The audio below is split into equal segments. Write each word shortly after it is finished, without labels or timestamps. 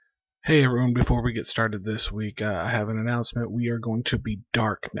Hey everyone, before we get started this week, I have an announcement. We are going to be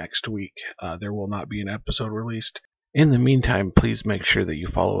dark next week. There will not be an episode released. In the meantime, please make sure that you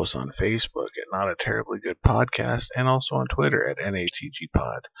follow us on Facebook at Not a Terribly Good Podcast and also on Twitter at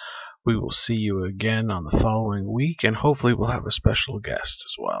NATGPod. We will see you again on the following week and hopefully we'll have a special guest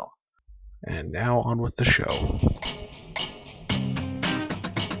as well. And now on with the show.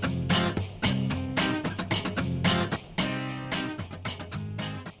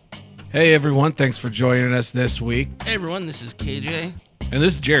 Hey everyone, thanks for joining us this week. Hey everyone, this is KJ, And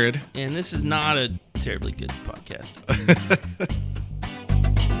this is Jared. and this is not a terribly good podcast.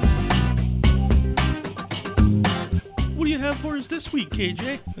 What do you have for us this week,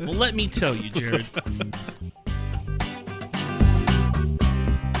 KJ? Well, let me tell you, Jared.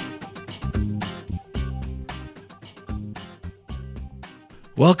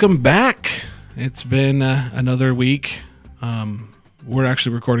 Welcome back. It's been another week. We're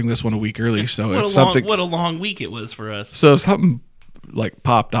actually recording this one a week early, so What a long week it was for us. So if something like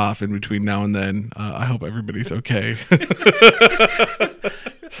popped off in between now and then, I hope everybody's okay.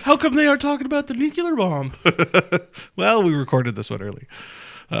 How come they are talking about the nuclear bomb? Well, we recorded this one early.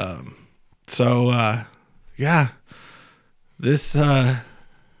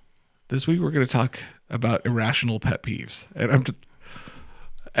 This week we're going to talk about irrational pet peeves. And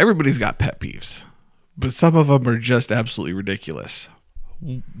everybody's got pet peeves, but some of them are just absolutely ridiculous.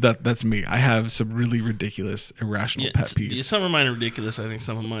 That's me. I have some really ridiculous, irrational pet peeves. Yeah, some of mine are ridiculous. I think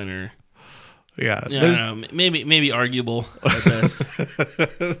some of mine are, Yeah, I don't know, maybe arguable at best.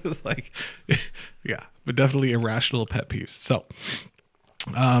 But definitely irrational pet peeves. So,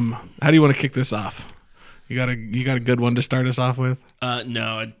 how do you want to kick this off? You got a good one to start us off with?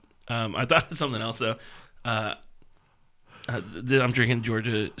 No, I thought of something else though. I'm drinking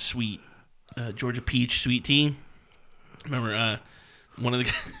Georgia peach sweet tea. Remember, one of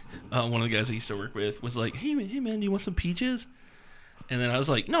the guys I used to work with was like, "Hey man, do you want some peaches?" And then I was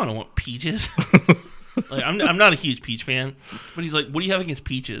like, "No, I don't want peaches." Like, I'm not a huge peach fan, but he's like, "What do you have against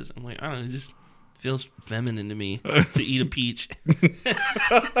peaches?" I'm like, "I don't know, it just feels feminine to me to eat a peach."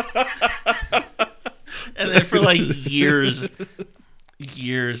 And then for like years,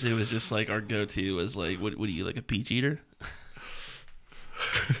 it was just like our go-to was like, "What are you, like a peach eater?"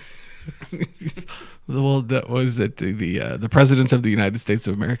 Well, that was it. The presidents of the United States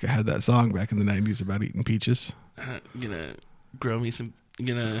of America had that song back in the 90s about eating peaches. Gonna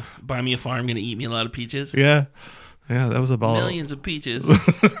buy me a farm, gonna eat me a lot of peaches. Yeah, that was a ball. Millions of peaches.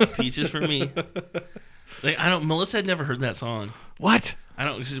 Peaches for me. Like, Melissa had never heard that song. What?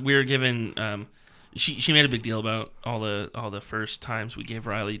 We were given, she made a big deal about all the first times we gave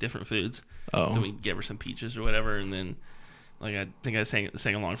Riley different foods. Oh. So we gave her some peaches or whatever, and then, like, I think I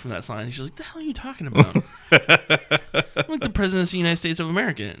sang along from that song, and she's like, "The hell are you talking about?" I'm like, "The President of the United States of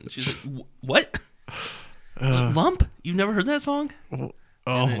America." And she's like, "What? Lump? You've never heard that song?" Oh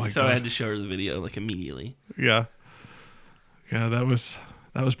my god! So I had to show her the video, like, immediately. Yeah. That was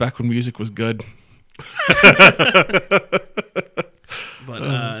back when music was good.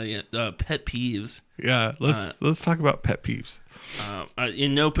 But pet peeves. Yeah, let's talk about pet peeves.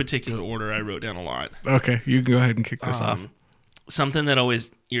 In no particular order, I wrote down a lot. Okay, you can go ahead and kick this off. Something that always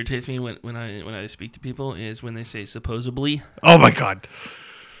irritates me when I speak to people is when they say supposedly. Oh my god!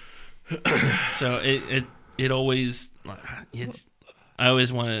 So it always I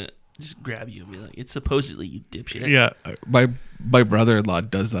always want to just grab you and be like, "It's supposedly, you dipshit." Yeah, my brother-in-law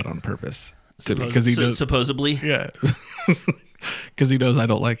does that on purpose because he knows supposedly. Yeah, because he knows I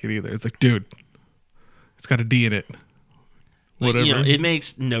don't like it either. It's like, dude, it's got a D in it. Whatever. Like, it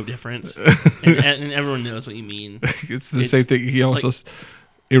makes no difference, and everyone knows what you mean. It's the same thing. He also,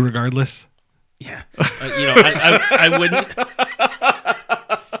 irregardless. Yeah, I wouldn't.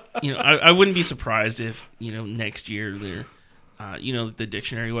 I wouldn't be surprised if next year they're, the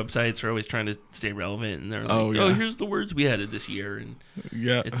dictionary websites are always trying to stay relevant, and they're like, "Oh, here's the words we added this year," and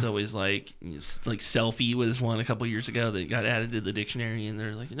it's always like selfie was one a couple years ago that got added to the dictionary, and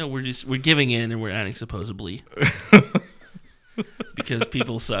they're like, "No, we're giving in and we're adding supposedly." Because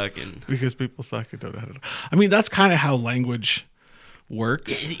people suck and don't know how to. I mean, that's kind of how language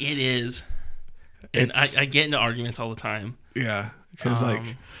works. It is, and I get into arguments all the time. Yeah, because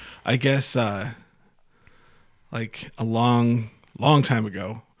I guess like a long time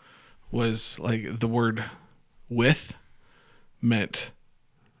ago was like the word with meant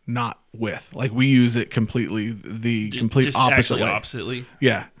not with. Like we use it completely the complete just opposite way. Oppositely.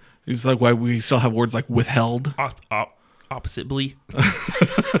 Yeah, it's like why we still have words like withheld. Oppositely.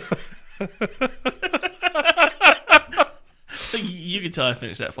 You can tell I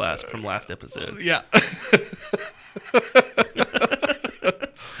finished that flask from last episode. Yeah.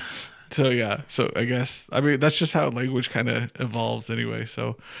 So yeah, so I guess that's just how language kind of evolves anyway.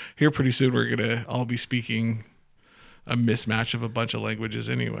 So here pretty soon we're gonna all be speaking a mismatch of a bunch of languages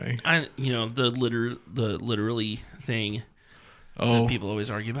anyway. The literally thing Oh, that people always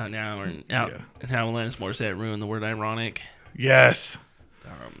argue about now, and how Alanis Morissette ruined the word ironic, yes.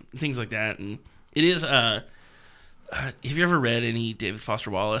 things like that. And it is. Have you ever read any David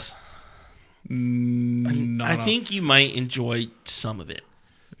Foster Wallace? I think you might enjoy some of it.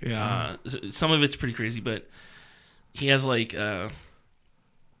 Yeah. Some of it's pretty crazy, but he has like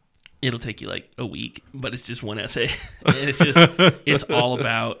it'll take you like a week, but it's just one essay, and it's all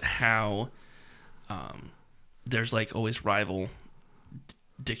about how there's like always rival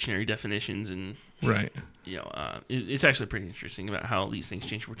dictionary definitions, and Right. it's actually pretty interesting about how these things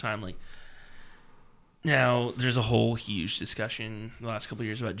change over time. Like now, there's a whole huge discussion the last couple of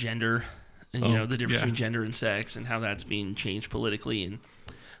years about gender, and the difference between gender and sex, and how that's being changed politically, and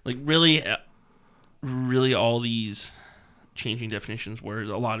like really all these changing definitions where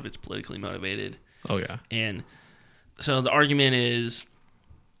a lot of it's politically motivated. Oh yeah. And so the argument is,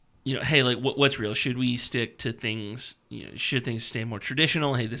 hey, like what's real? Should we stick to things? Should things stay more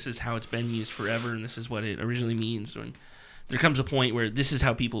traditional? Hey, this is how it's been used forever, and this is what it originally means. And there comes a point where this is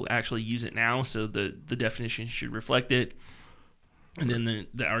how people actually use it now, so the definition should reflect it. And then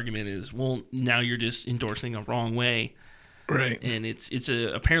the argument is, well, now you're just endorsing a wrong way. Right. And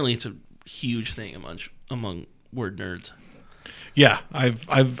apparently it's a huge thing among word nerds. Yeah,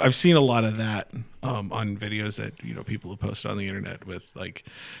 I've seen a lot of that on videos that people have posted on the internet with like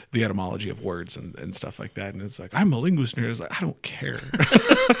the etymology of words and stuff like that, and it's like, I'm a linguist nerd. It's like, I don't care.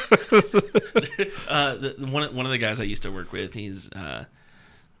 One of the guys I used to work with, he's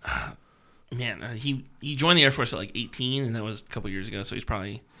he joined the Air Force at like 18, and that was a couple years ago. So he's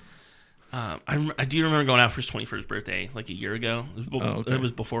probably I do remember going out for his 21st birthday like a year ago. It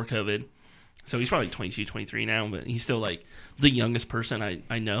was before COVID. So he's probably 22, 23 now, but he's still like the youngest person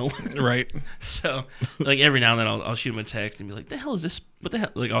I know. Right. So like every now and then I'll shoot him a text and be like, the hell is this? What the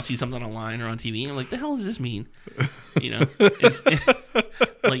hell? Like I'll see something online or on TV and I'm like, the hell does this mean? It's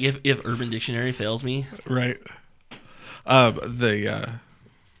like if Urban Dictionary fails me. Right. The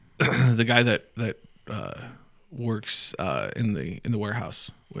guy that works in the warehouse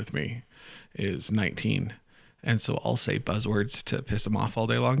with me is 19. And so I'll say buzzwords to piss him off all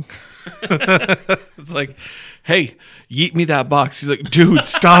day long. It's like, hey, yeet me that box. He's like, dude,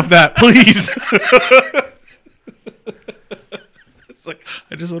 stop that, please. It's like,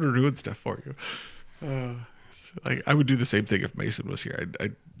 I just want to ruin stuff for you. Like I would do the same thing if Mason was here.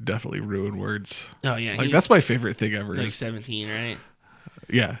 I'd definitely ruin words. Oh yeah, like that's my favorite thing ever. Like 17, right?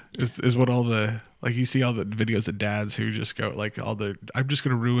 Yeah, is what all the like you see all the videos of dads who just go like I'm just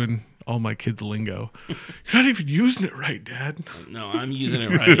gonna ruin all my kids' lingo. You're not even using it right, Dad. No, I'm using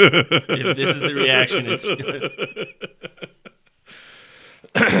it right. If this is the reaction, it's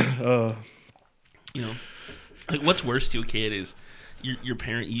like what's worse to a kid is your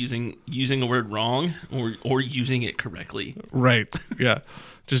parent using a word wrong or using it correctly. Right. Yeah.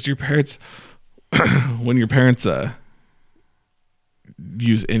 Just your parents when your parents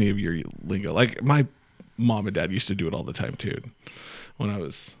use any of your lingo. Like my mom and dad used to do it all the time too. When I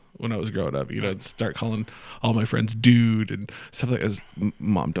was growing up, I'd start calling all my friends dude and stuff like that.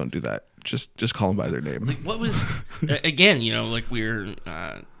 Mom, don't do that. Just call them by their name. Like what was again, like we're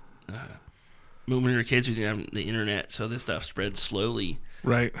when we were kids, we didn't have the internet, so this stuff spread slowly.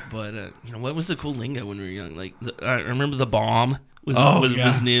 Right. But what was the cool lingo when we were young? Like I remember the bomb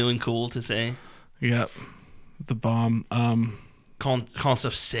was new and cool to say. Yep. The bomb. Calling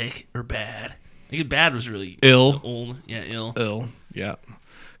stuff sick or bad. I think bad was really ill. Old. Yeah, ill. Ill. Yeah.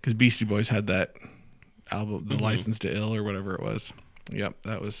 Because Beastie Boys had that album, The License to Ill or whatever it was. Yep,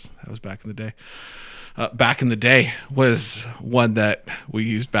 that was back in the day. Back in the day was one that we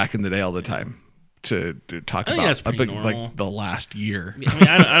used back in the day all the time to talk about like the last year. I mean,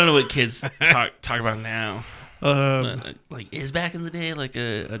 I don't know what kids talk about now. But, like, is back in the day like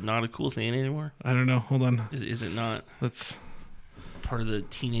a not a cool thing anymore? I don't know. Hold on. Is it not? That's part of the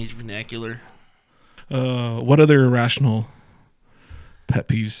teenage vernacular. What other irrational pet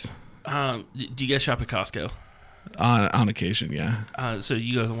peeves? Do you guys shop at Costco? On occasion, yeah. So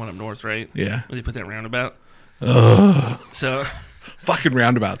you go to the one up north, right? Yeah. Where they put that roundabout. So fucking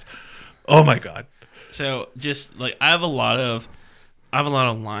roundabouts. Oh my god. So just like I have a lot of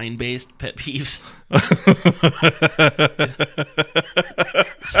line-based pet peeves.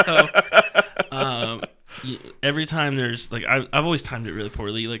 So every time there's like I've always timed it really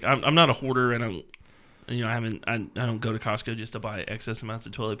poorly. Like I'm not a hoarder, and I don't go to Costco just to buy excess amounts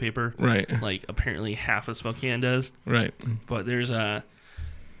of toilet paper. Right. Like apparently half of Spokane does. Right. But there's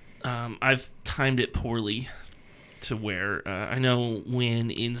I've timed it poorly to where I know when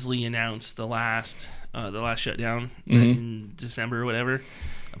Inslee announced the last shutdown in December or whatever,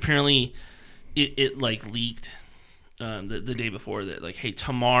 apparently it like leaked the day before that, like, hey,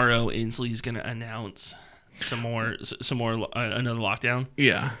 tomorrow Inslee's going to announce some more another lockdown.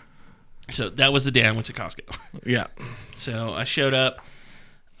 Yeah. So that was the day I went to Costco. Yeah. So I showed up,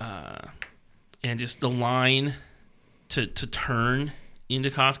 and just the line to turn into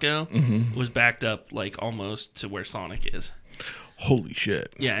Costco was backed up like almost to where Sonic is. Holy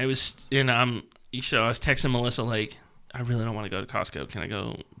shit. Yeah, it was, and so I was texting Melissa like, I really don't want to go to Costco. Can I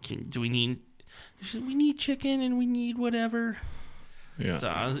go? Do we need? She said, we need chicken and we need whatever. Yeah. So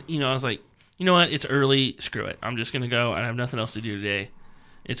I was like, you know what? It's early. Screw it. I'm just gonna go. I have nothing else to do today.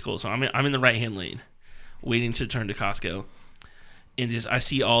 It's cool. So I'm in the right hand lane, waiting to turn to Costco, and just I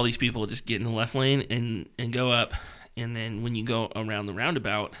see all these people just get in the left lane and go up. And then when you go around the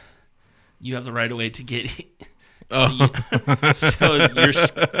roundabout, you have the right of way to get. So you're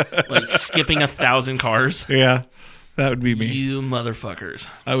like skipping 1,000 cars. Yeah, that would be me. You motherfuckers!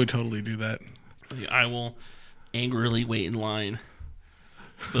 I would totally do that. I will angrily wait in line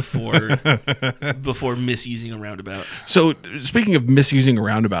before misusing a roundabout. So speaking of misusing a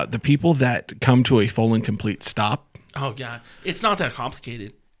roundabout, the people that come to a full and complete stop. Oh god, it's not that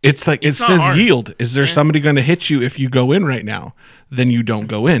complicated. It's like It's it not says hard. yield. Is there somebody going to hit you if you go in right now? Then you don't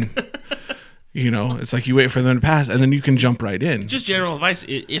go in. It's like you wait for them to pass, and then you can jump right in. Just general advice: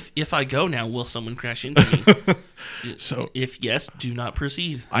 if I go now, will someone crash into me? So if yes, do not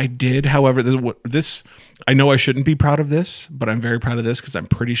proceed. I did, however, this I know I shouldn't be proud of this, but I'm very proud of this because I'm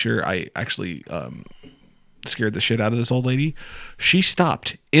pretty sure I actually scared the shit out of this old lady. She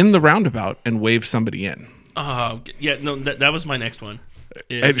stopped in the roundabout and waved somebody in. Oh yeah, no, that was my next one.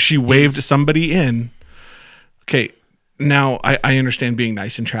 And she waved somebody in. Okay, now I understand being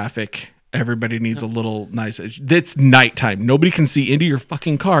nice in traffic. Everybody needs a little nice. It's nighttime. Nobody can see into your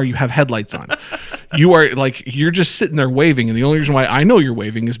fucking car. You have headlights on. You're just sitting there waving. And the only reason why I know you're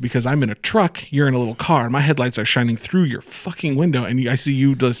waving is because I'm in a truck. You're in a little car. And my headlights are shining through your fucking window. And I see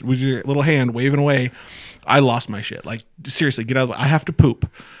you just with your little hand waving away. I lost my shit. Like, seriously, get out of the way. I have to poop.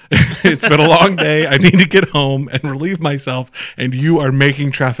 It's been a long day. I need to get home and relieve myself. And you are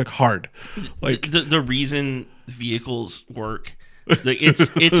making traffic hard. Like The reason vehicles work, like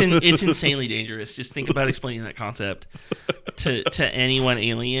it's insanely dangerous. Just think about explaining that concept to anyone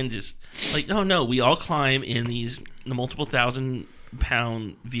alien. Just like, oh no, we all climb in the multiple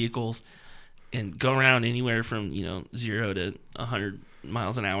 1,000-pound vehicles and go around anywhere from 0 to 100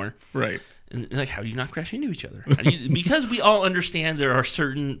 miles an hour. right. And like, how do you not crash into each other? Because we all understand there are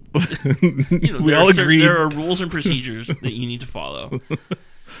certain, We all agree. there are rules and procedures that you need to follow,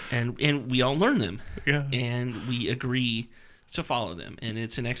 and we all learn them. Yeah. And we agree to follow them, and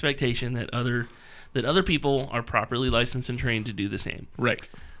it's an expectation that other people are properly licensed and trained to do the same. Right.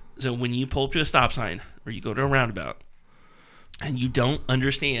 So when you pull up to a stop sign or you go to a roundabout, and you don't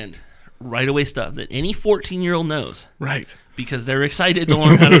understand right away stuff that any 14-year-old knows. Right. Because they're excited to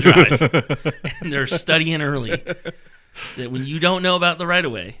learn how to drive and they're studying early. That when you don't know about the right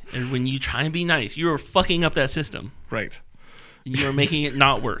of way and when you try and be nice, you are fucking up that system. Right. You are making it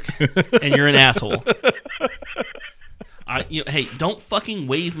not work, and you're an asshole. Hey, don't fucking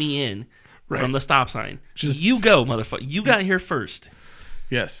wave me in from the stop sign. You go, motherfucker. You got here first.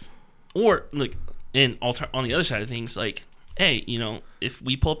 Yes. Or like, on the other side of things, like, hey, if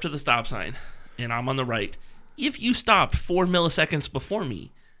we pull up to the stop sign and I'm on the right, if you stopped 4 milliseconds before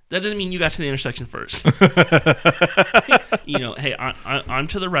me, that doesn't mean you got to the intersection first. Hey, I'm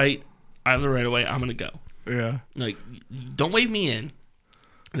to the right. I have the right of way. I'm going to go. Yeah. Like, don't wave me in.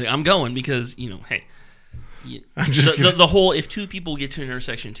 Like, I'm going because, hey. I'm just the whole, if two people get to an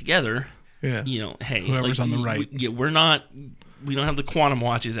intersection together, yeah. Hey. Whoever's on the right. We don't have the quantum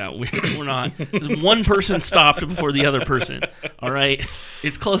watches out. We're not. One person stopped before the other person. All right?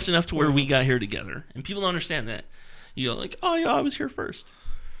 It's close enough to where we got here together. And people don't understand that. Like, oh, yeah, I was here first.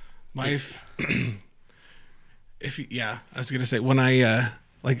 I was going to say, when I,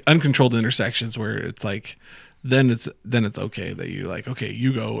 like, uncontrolled intersections where it's like, then it's okay that you like, okay,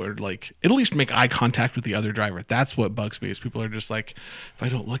 you go, or like at least make eye contact with the other driver. That's what bugs me, is people are just like, if I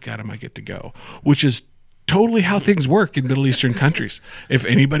don't look at him, I get to go, which is totally how things work in Middle Eastern countries. If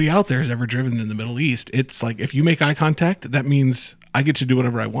anybody out there has ever driven in the Middle East, it's like, if you make eye contact, that means I get to do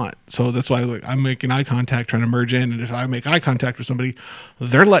whatever I want. So that's why like, I'm making eye contact, trying to merge in. And if I make eye contact with somebody,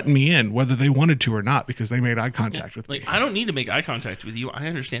 they're letting me in, whether they wanted to or not, because they made eye contact with Like me. I don't need to make eye contact with you. I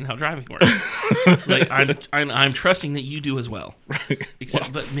understand how driving works. Like I'm trusting that you do as well.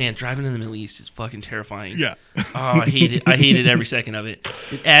 Except, but man, driving in the Middle East is fucking terrifying. Yeah. Oh, I hate it. I hated every second of it.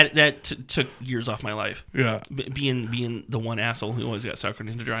 That took years off my life. Yeah. Being the one asshole who always got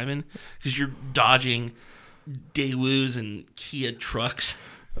suckered into driving, because you're dodging Daewoo's and Kia trucks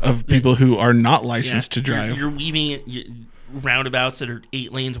Of people who are not licensed to drive. You're weaving it, roundabouts that are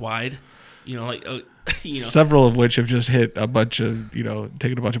 8 lanes wide. You know, like Several of which have just hit a bunch of,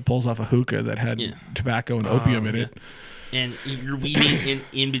 taken a bunch of poles off a hookah that had tobacco and opium in it. And you're weaving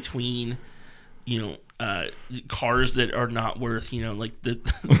in between, cars that are not worth, like the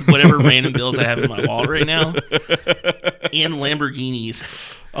whatever random bills I have in my wallet right now, and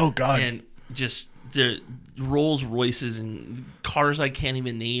Lamborghinis. Oh God! And just the Rolls Royces and cars I can't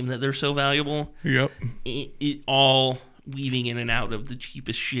even name that they're so valuable. Yep. It all weaving in and out of the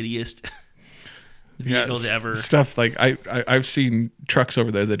cheapest, shittiest vehicles ever. Stuff like I've seen trucks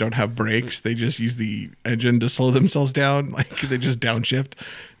over there that don't have brakes. They just use the engine to slow themselves down. Like they just downshift.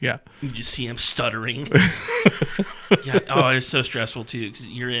 Yeah. You just see them stuttering. Yeah. Oh, it's so stressful too, because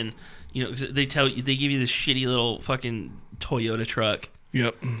you're in. 'Cause they give you this shitty little fucking Toyota truck.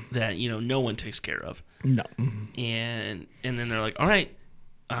 Yep. That no one takes care of. No. And then they're like, all right.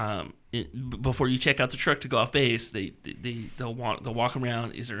 Before you check out the truck to go off base, they'll walk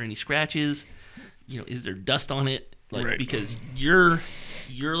around. Is there any scratches? Is there dust on it? Like, right. Because your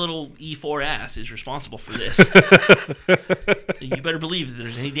little E4 ass is responsible for this. You better believe that if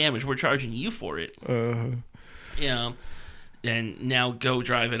there's any damage, we're charging you for it. Yeah. And now go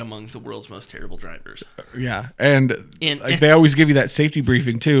drive it among the world's most terrible drivers. Yeah. And they always give you that safety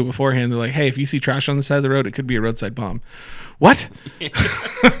briefing too beforehand. They're like, hey, if you see trash on the side of the road, it could be a roadside bomb. What?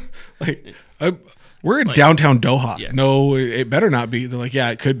 We're in downtown Doha. Yeah. No, it better not be. They're like, yeah,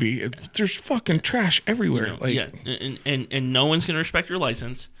 it could be. There's fucking trash everywhere. And no one's going to respect your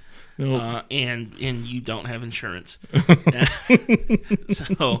license. Nope. And you don't have insurance.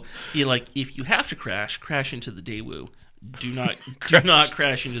 So, if you have to crash into the Daewoo. Do not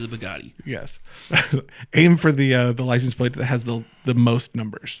crash into the Bugatti. Yes. Aim for the license plate that has the most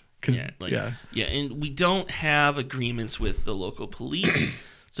numbers. And we don't have agreements with the local police.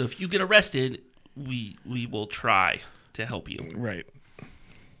 So if you get arrested, we will try to help you. Right.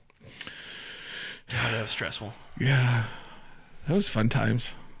 God, that was stressful. Yeah. That was fun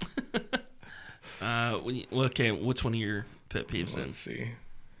times. Okay, what's one of your pet peeves then? Let's see.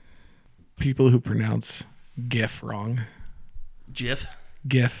 People who pronounce GIF wrong. GIF?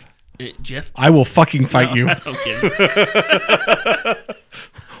 GIF. GIF? I will fucking fight you. Okay.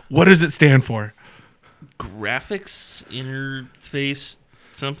 What does it stand for? Graphics interface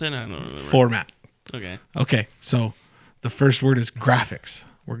something? I don't remember. Format. Okay. So the first word is graphics.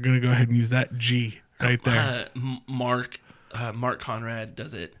 We're going to go ahead and use that G right there. Mark Conrad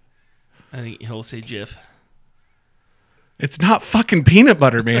does it. I think he'll say GIF. It's not fucking peanut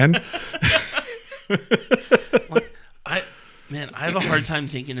butter, man. I have a hard time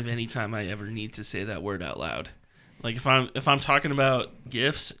thinking of any time I ever need to say that word out loud. Like if I'm talking about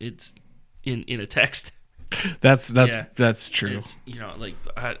GIFs, it's in a text. That's true.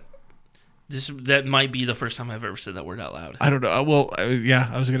 That might be the first time I've ever said that word out loud. I don't know. Well,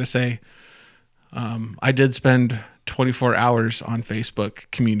 I was gonna say, I did spend 24 hours on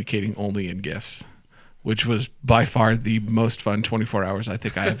Facebook communicating only in GIFs, which was by far the most fun 24 hours I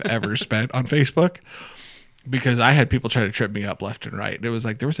think I have ever spent on Facebook. Because I had people try to trip me up left and right. It was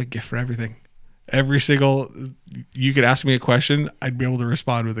like there was a GIF for everything. You could ask me a question, I'd be able to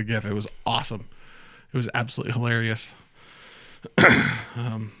respond with a GIF. It was awesome. It was absolutely hilarious.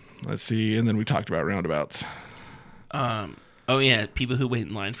 Let's see. And then we talked about roundabouts. Oh yeah, people who wait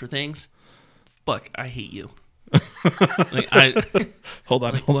in line for things. Fuck, I hate you. Hold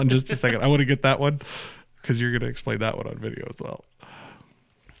on just a second. I want to get that one because you're going to explain that one on video as well.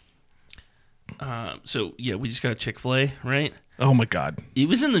 So yeah, we just got Chick-fil-A, right? Oh my God. It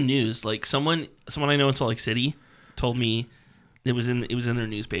was in the news. Like someone I know in Salt Lake City told me it was in their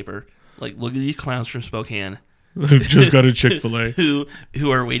newspaper. Like, look at these clowns from Spokane who just got a Chick-fil-A. who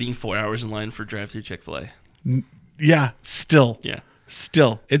are waiting 4 hours in line for drive-through Chick-fil-A. Yeah, still. Yeah.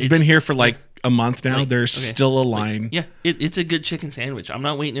 Still. It's been here for like a month now. There's still a line. It's a good chicken sandwich. I'm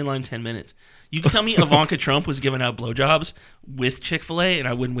not waiting in line 10 minutes. You can tell me Ivanka Trump was giving out blowjobs with Chick-fil-A, and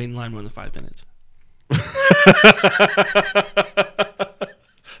I wouldn't wait in line more than 5 minutes.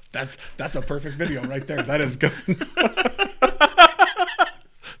 That's a perfect video right there. That is good.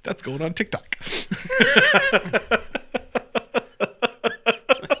 That's going on TikTok.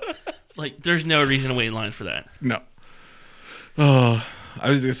 There's no reason to wait in line for that. No. Oh, I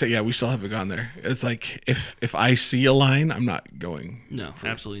was gonna say, yeah, we still haven't gone there. It's like if I see a line, I'm not going. No,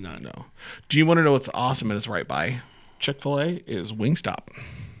 absolutely not. No. Do you want to know what's awesome and it's right by Chick-fil-A is Wingstop.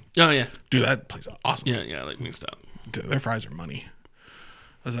 Oh yeah, Dude, that place is awesome. yeah, I like Wingstop. Dude, their fries are money.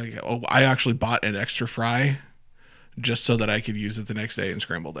 I was like, oh, I actually bought an extra fry just so that I could use it the next day in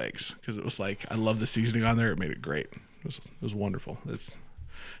scrambled eggs because it was like I love the seasoning on there. It made it great. It was wonderful. It's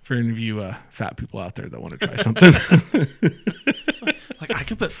for any of you fat people out there that want to try something. Like I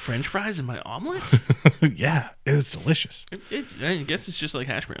could put French fries in my omelets. Yeah, it's delicious. I guess it's just like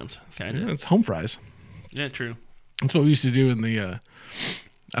hash browns, kind of. Yeah, it's home fries. Yeah, true. That's what we used to do in the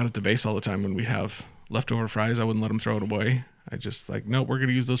out at the base all the time when we have leftover fries. I wouldn't let them throw it away. I just like, no, we're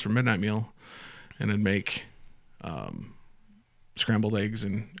gonna use those for midnight meal, and then make scrambled eggs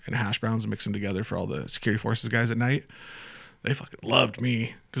and hash browns and mix them together for all the security forces guys at night. They fucking loved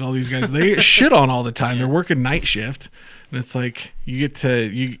me because all these guys they get shit on all the time. They're working night shift, and it's like you get to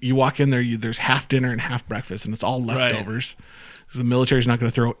you walk in there. There's half dinner and half breakfast, and it's all leftovers because the military's not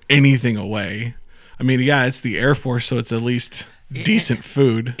going to throw anything away. I mean, yeah, it's the Air Force, so it's at least decent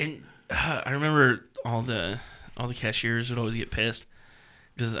food. And I remember all the cashiers would always get pissed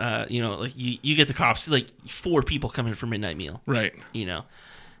because like you get the cops like 4 people coming for midnight meal, Right.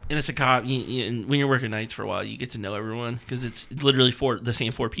 And it's a cop. And when you're working nights for a while, you get to know everyone because it's literally the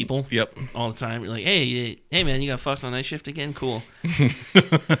same 4 people. Yep. All the time. You're like, hey man, you got fucked on night shift again? Cool.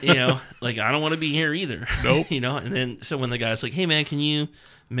 Like I don't want to be here either. Nope. And then so when the guy's like, hey man, can you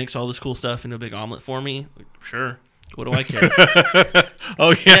mix all this cool stuff into a big omelet for me? Like, sure. What do I care?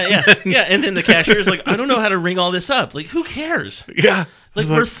 Oh yeah. Yeah. And then the cashier's like, I don't know how to ring all this up. Like, who cares? Yeah. Like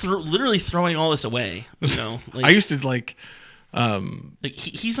we're literally throwing all this away. Like, I used to like. Like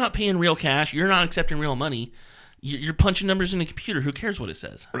he's not paying real cash. You're not accepting real money. You're punching numbers in a computer. Who cares what it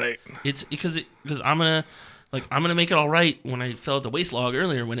says? Right. It's because I'm gonna make it all right when I filled out the waste log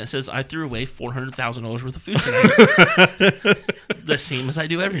earlier when it says I threw away $400,000 worth of food tonight. The same as I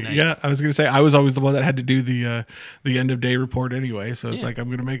do every night. Yeah, I was gonna say I was always the one that had to do the end of day report anyway. So it's like I'm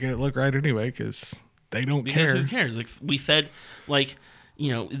gonna make it look right anyway because they don't care. Who cares? Like we fed this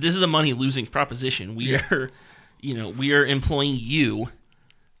is a money losing proposition. We are employing you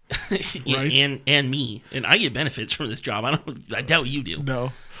Right. and me, and I get benefits from this job. I doubt you do.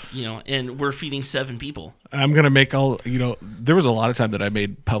 No. And we're feeding 7 people. I'm gonna make there was a lot of time that I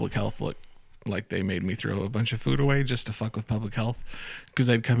made public health look like they made me throw a bunch of food away just to fuck with public health because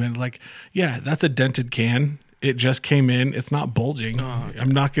they'd come in like, yeah, that's a dented can. It just came in. It's not bulging. Oh, okay.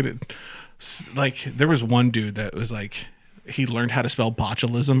 I'm not gonna like. There was one dude that was like. He learned how to spell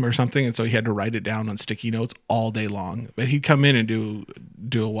botulism or something, and so he had to write it down on sticky notes all day long. But he'd come in and do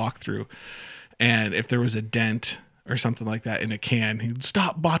a walkthrough, and if there was a dent or something like that in a can, he'd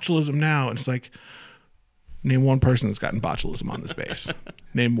stop botulism now. And it's like, name one person that's gotten botulism on this base.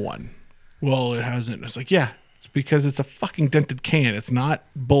 Name one. Well, it hasn't. It's like, yeah, it's because it's a fucking dented can. It's not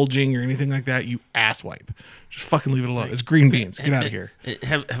bulging or anything like that. You asswipe. Just fucking leave it alone. It's green beans. Get out of here.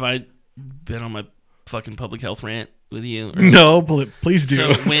 Have I been on my fucking public health rant with you? Or? No, please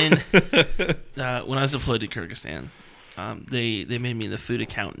do. So when I was deployed to Kyrgyzstan, they made me the food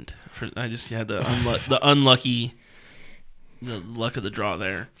accountant. I just had the luck of the draw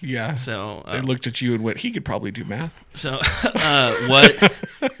there. Yeah. So they looked at you and went, he could probably do math. So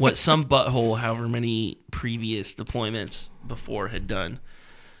what some butthole, however many previous deployments before had done,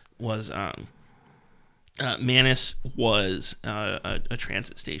 was Manis was a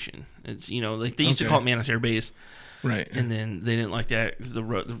transit station. It's like they used to call it Manis Air Base. Right. And then they didn't like that. The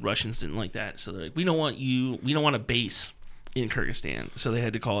Russians didn't like that. So they're like, we don't want a base in Kyrgyzstan. So they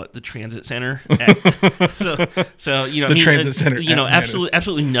had to call it the transit center. So transit center.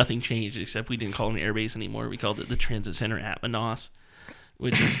 Absolutely nothing changed except we didn't call it an air base anymore. We called it the transit center at Manas,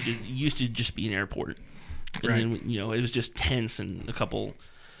 which used to just be an airport. And right. then it was just tents and a couple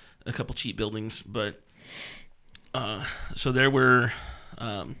cheap buildings. But so there were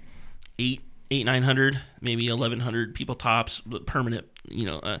 900, maybe 1,100 people tops, but permanent.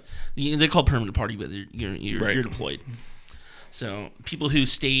 They call permanent party, but you're deployed. So people who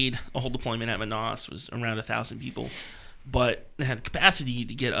stayed a whole deployment at Manas was around 1,000 people, but they had capacity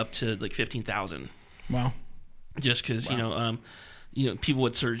to get up to like 15,000. Wow! Just because people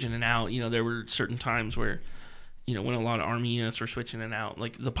would surge in and out. There were certain times where when a lot of army units were switching in and out,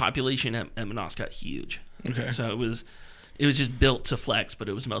 like the population at Manas got huge. Okay. So it was just built to flex, but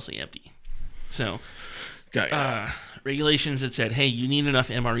it was mostly empty. So, regulations that said, hey, you need enough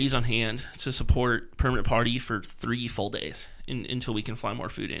MREs on hand to support permanent party for 3 full days until we can fly more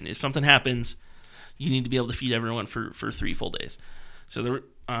food in. If something happens, you need to be able to feed everyone for 3 full days. So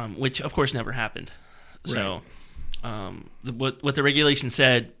which of course never happened. So, what the regulation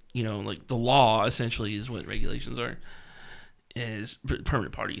said, like the law essentially is what regulations are, is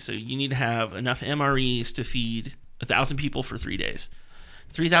permanent parties. So you need to have enough MREs to feed 1,000 people for 3 days.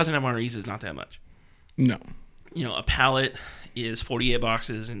 3,000 MREs is not that much. No. A pallet is 48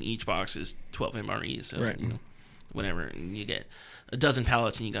 boxes, and each box is 12 MREs. So, Right. Whatever, and you get a dozen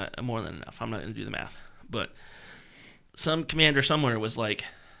pallets, and you got more than enough. I'm not going to do the math, but some commander somewhere was like,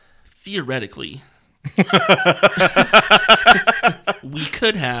 theoretically, we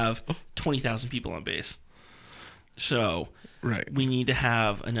could have 20,000 people on base. So we need to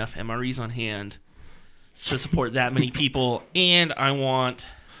have enough MREs on hand to support that many people, and I want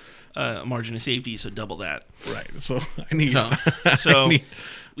a margin of safety, so double that. Right. So I need. So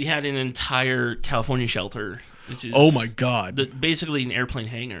we had an entire California shelter, which is oh my god! Basically an airplane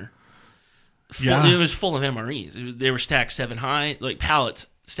hangar. Yeah. It was full of MREs. They were stacked 7 high, like pallets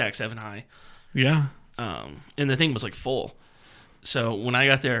stacked 7 high. Yeah. And the thing was like full. So when I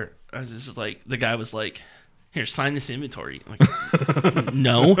got there, I was just like, the guy was like, "Here, sign this inventory." I'm like,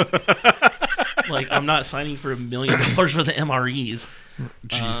 no. Like, I'm not signing for $1 million for the MREs.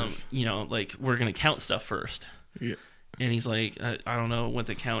 Jesus. Like, we're going to count stuff first. Yeah. And he's like, I don't know what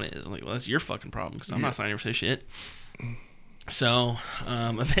the count is. I'm like, well, that's your fucking problem, because I'm not signing for this shit. So,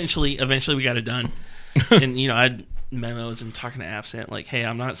 eventually we got it done. And, I had memos and talking to Absent, like, hey,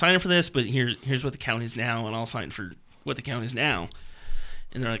 I'm not signing for this, but here's what the count is now, and I'll sign for what the count is now.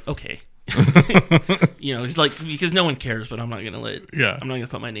 And they're like, okay. It's like, because no one cares, but I'm not going to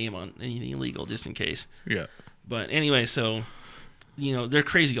put my name on anything illegal just in case. Yeah. But anyway, so, they're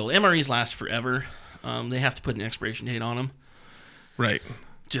crazy old. MREs last forever. They have to put an expiration date on them. Right.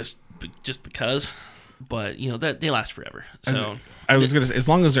 Just because. But, that they last forever. So I was going to say, as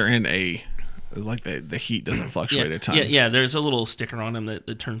long as they're in like the heat doesn't fluctuate a ton. Yeah, there's a little sticker on them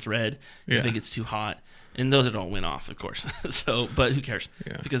that turns red if it gets too hot. And those don't went off, of course. So, but who cares?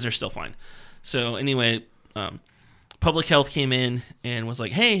 Yeah. Because they're still fine. So anyway, public health came in and was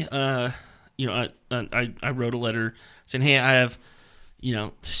like, hey, I wrote a letter saying, hey, I have,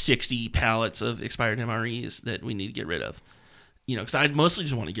 60 pallets of expired MREs that we need to get rid of. Because I mostly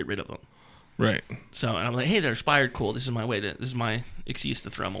just want to get rid of them. Right. So, and I'm like, hey, they're expired. Cool. This is my excuse to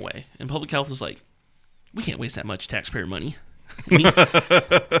throw them away. And public health was like, we can't waste that much taxpayer money.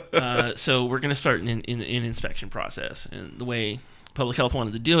 So we're going to start an inspection process. And the way public health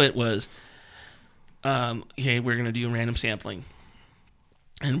wanted to do it was, okay, we're going to do random sampling,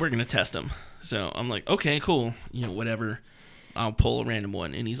 and we're going to test them. So I'm like, okay, cool, whatever. I'll pull a random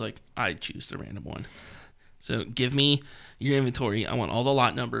one. And he's like, I choose the random one. So give me your inventory. I want all the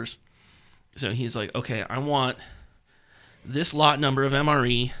lot numbers. So he's like, okay, I want this lot number of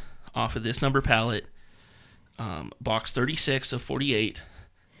MRE off of this number pallet, box 36 of 48,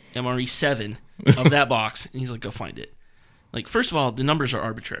 MRE 7 of that box. And he's like, go find it. Like, first of all, the numbers are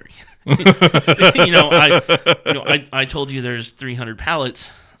arbitrary. I told you there's 300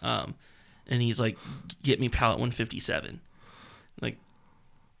 pallets, and he's like, get me pallet 157. Like,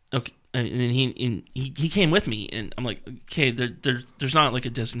 okay. And then he came with me, and I'm like, okay, there's not like a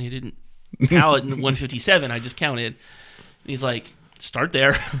designated pallet in 157. I just counted. And he's like, start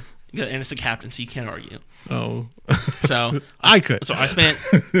there. And it's the captain, so you can't argue. Oh. So I could. So I spent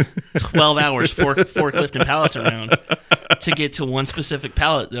 12 hours forklifting pallets around to get to one specific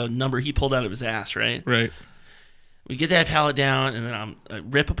pallet, the number he pulled out of his ass, right? Right. We get that pallet down, and then I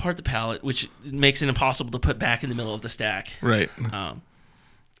rip apart the pallet, which makes it impossible to put back in the middle of the stack. Right.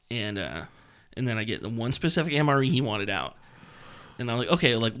 And then I get the one specific MRE he wanted out. And I'm like,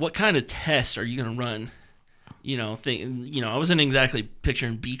 okay, like, what kind of tests are you going to run? I wasn't exactly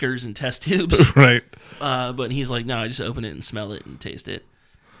picturing beakers and test tubes. Right. But he's like, no, I just open it and smell it and taste it.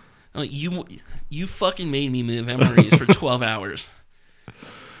 I'm like, you fucking made me move MREs for 12 hours.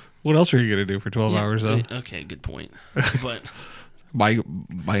 What else are you going to do for 12 hours, though? Okay, good point. But my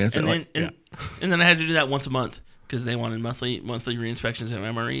answer. And then I had to do that once a month because they wanted monthly re-inspections of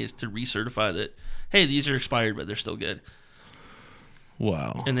MREs to recertify that, hey, these are expired, but they're still good.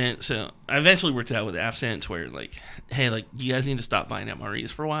 Wow. And then, so I eventually worked it out with Absent where, like, hey, like, you guys need to stop buying MREs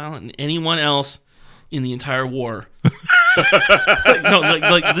for a while. And anyone else in the entire war,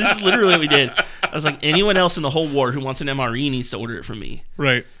 like this is literally what we did. I was like, anyone else in the whole war who wants an MRE needs to order it from me.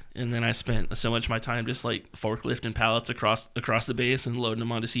 Right. And then I spent so much of my time just like forklifting pallets across the base and loading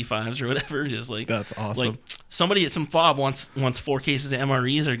them onto C5s or whatever. Just like, that's awesome. Like, somebody at some fob wants 4 cases of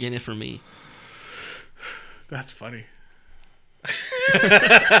MREs, are getting it from me. That's funny.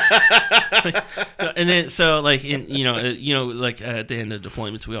 And then so like at the end of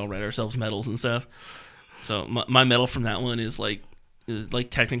deployments we all write ourselves medals and stuff. So my medal from that one is like like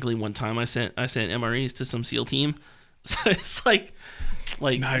technically one time I sent MREs to some SEAL team, so it's like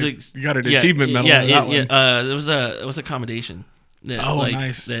nice. You got an achievement medal. It was a commendation. That,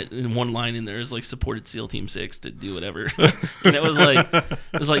 nice. That in one line in there is like supported SEAL Team 6 to do whatever, and it was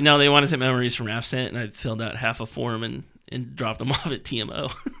like no, they wanted to MREs from AFCENT, and I filled out half a form and dropped them off at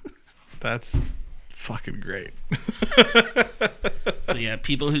TMO. That's fucking great. But yeah,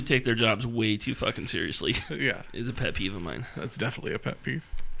 people who take their jobs way too fucking seriously. Yeah, is a pet peeve of mine. That's definitely a pet peeve.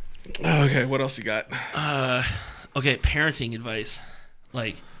 Okay, what else you got? Okay, parenting advice,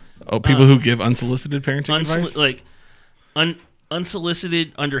 like people who give unsolicited parenting advice, like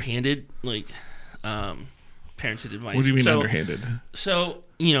unsolicited, underhanded, like parented advice. What do you mean underhanded? So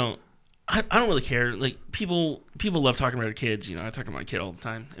I don't really care. Like people love talking about their kids. I talk about my kid all the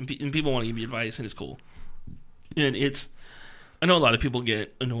time, and people want to give me advice, and it's cool. And I know a lot of people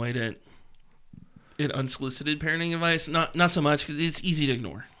get annoyed at unsolicited parenting advice. Not so much because it's easy to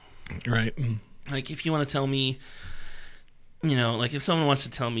ignore. Right. Like if you want to tell me, like if someone wants to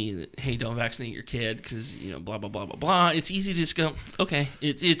tell me that, hey, don't vaccinate your kid because blah blah blah blah blah. It's easy to just go, okay.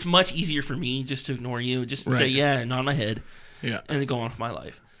 It's much easier for me just to ignore you, just to say yeah, nod my head, and then go on with my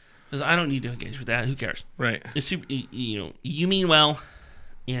life. Because I don't need to engage with that. Who cares? Right. It's super, you mean well,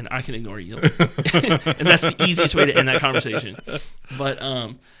 and I can ignore you. And that's the easiest way to end that conversation. But,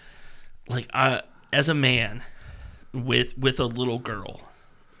 as a man with a little girl,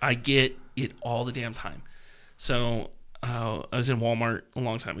 I get it all the damn time. So, I was in Walmart a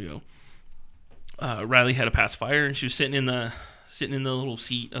long time ago. Riley had a pacifier, and she was sitting in the little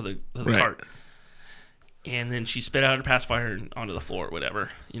seat of the cart. And then she spit out her pacifier onto the floor or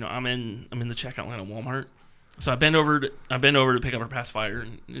whatever. I'm in the checkout line at Walmart. So I bend over to pick up her pacifier,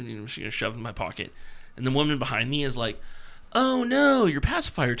 and she shoved it in my pocket. And the woman behind me is like, "Oh no, your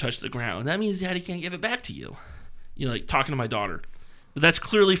pacifier touched the ground. That means Daddy can't give it back to you." Like talking to my daughter. But that's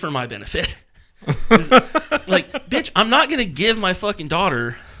clearly for my benefit. Like, bitch, I'm not gonna give my fucking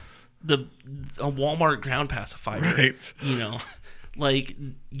daughter a Walmart ground pacifier. Right. Like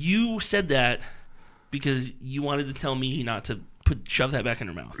you said that because you wanted to tell me not to shove that back in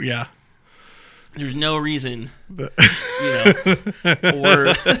her mouth. Yeah. There's no reason, or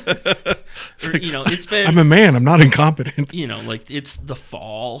it's been. I'm a man. I'm not incompetent. Like it's the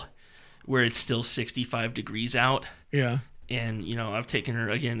fall, where it's still 65 degrees out. Yeah. And I've taken her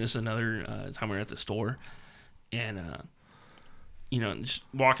again. This is another time we're at the store, and just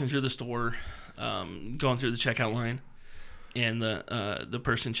walking through the store, going through the checkout line. And the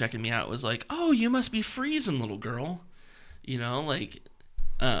person checking me out was like, "Oh, you must be freezing, little girl."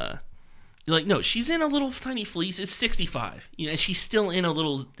 Like no, she's in a little tiny fleece. It's 65. She's still in a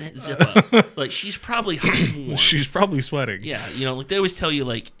little zip up. Like she's probably hot and warm. She's probably sweating. Yeah, like they always tell you,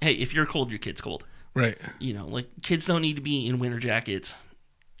 like, hey, if you're cold, your kid's cold. Right. Like kids don't need to be in winter jackets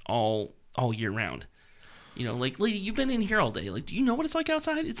all year round. Like, lady, you've been in here all day. Like, do you know what it's like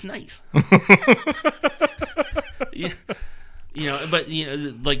outside? It's nice. Yeah. But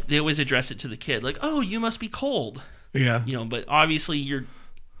like they always address it to the kid, like, "Oh, you must be cold." Yeah. But obviously you're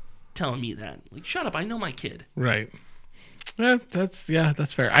telling me that. Like, shut up! I know my kid. Right. Yeah,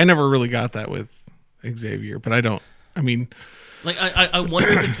 that's fair. I never really got that with Xavier, but I don't. I mean, like, I wonder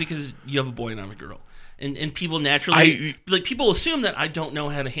if it's because you have a boy and I'm a girl, and people naturally people assume that I don't know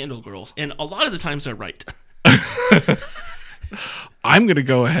how to handle girls, and a lot of the times they're right. I'm gonna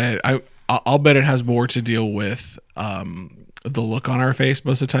go ahead. I'll bet it has more to deal with the look on our face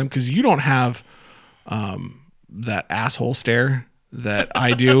most of the time, because you don't have that asshole stare that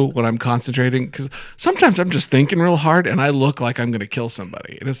I do when I'm concentrating, because sometimes I'm just thinking real hard and I look like I'm gonna kill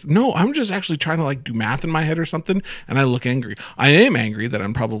somebody, and I'm just actually trying to like do math in my head or something, and I look angry. I am angry that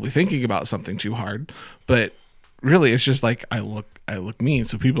I'm probably thinking about something too hard, but really it's just like I look mean,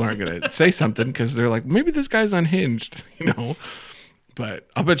 so people aren't gonna say something because they're like, maybe this guy's unhinged, But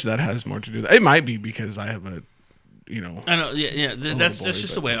I'll bet you that has more to do with it. It might be because I have a I know, yeah. That's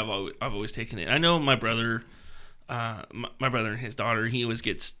just the way I've always taken it. I know my brother, my brother and his daughter. He always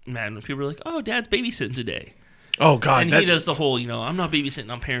gets mad when people are like, "Oh, Dad's babysitting today." Oh God! And he does the whole, I'm not babysitting,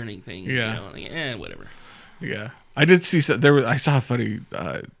 I'm parenting thing. Yeah. Whatever. Yeah, I did see I saw a funny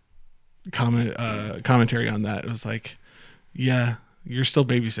commentary on that. It was like, yeah, you're still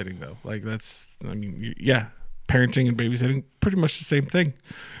babysitting though. Like parenting and babysitting, pretty much the same thing.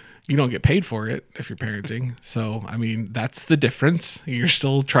 You don't get paid for it if you're parenting. So, that's the difference. You're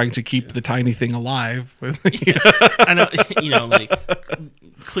still trying to keep the tiny thing alive. I know, like,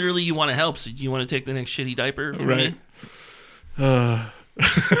 clearly you want to help. So do you want to take the next shitty diaper? Right. Because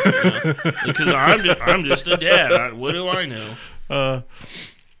I'm just a dad. What do I know?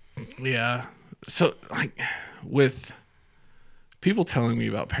 Yeah. So, like, with people telling me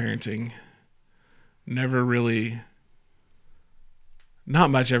about parenting never really, not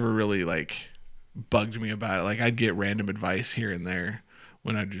much ever really like bugged me about it. Like I'd get random advice here and there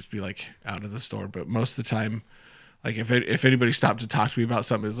when I'd just be like out of the store, but most of the time, like if anybody stopped to talk to me about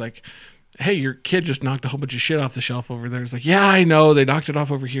something, it's like, hey, your kid just knocked a whole bunch of shit off the shelf over there. It's like, yeah, I know. They knocked it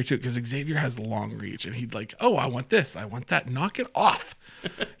off over here too. Because Xavier has long reach. And he'd like, oh, I want this. I want that. Knock it off.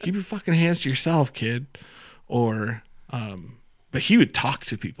 Keep your fucking hands to yourself, kid. Or, but he would talk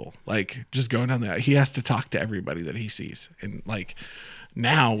to people. Like just going down there. He has to talk to everybody that he sees. And like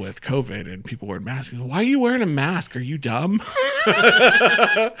now with COVID and people wearing masks, why are you wearing a mask? Are you dumb?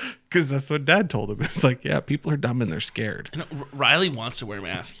 Because that's what Dad told him. It's like, yeah, people are dumb and they're scared. And Riley wants to wear a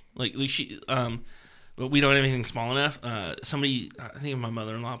mask. Like she, but we don't have anything small enough. Somebody, I think my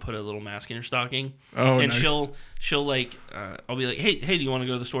mother-in-law put a little mask in her stocking. Oh, and nice. she'll like, I'll be like, hey, do you want to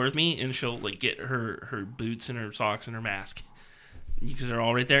go to the store with me? And she'll like get her boots and her socks and her mask. Because they're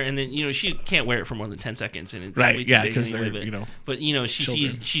all right there, and then she can't wear it for more than 10 seconds, and it's right, way too yeah, big because anyway, they're But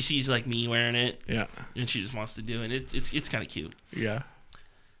she sees like me wearing it, yeah, and she just wants to do it. It's kind of cute. Yeah,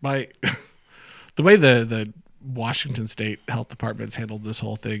 the way the Washington State Health Department's handled this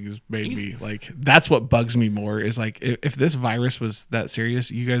whole thing has made me like. That's what bugs me more is like if this virus was that serious,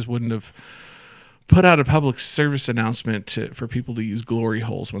 you guys wouldn't have put out a public service announcement for people to use glory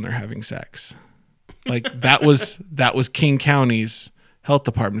holes when they're having sex. Like that was King County's health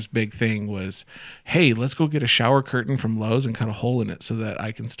department's big thing was, hey, let's go get a shower curtain from Lowe's and cut a hole in it so that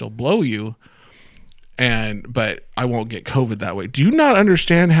I can still blow you, but I won't get COVID that way. Do you not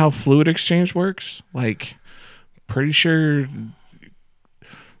understand how fluid exchange works? Like, pretty sure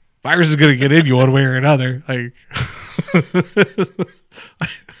virus is gonna get in you one way or another. Like,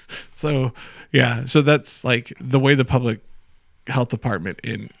 so yeah, so that's like the way the public health department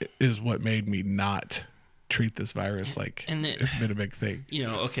is what made me not treat this virus like it's been a big thing.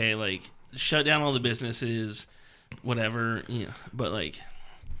 Okay, like shut down all the businesses, whatever, but like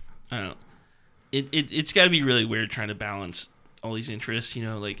I don't know. It's got to be really weird trying to balance all these interests,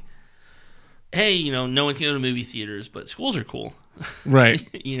 like hey, no one can go to movie theaters, but schools are cool. Right.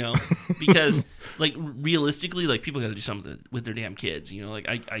 Because like realistically, like people got to do something with their damn kids, like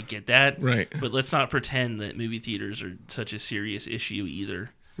I get that. Right. But let's not pretend that movie theaters are such a serious issue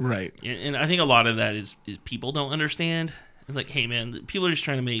either. Right. And I think a lot of that is people don't understand. Like, hey man, people are just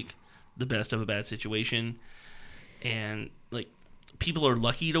trying to make the best of a bad situation. And like people are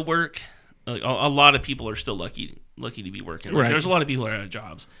lucky to work. Like a lot of people are still lucky to be working. Like, right. There's a lot of people that are out of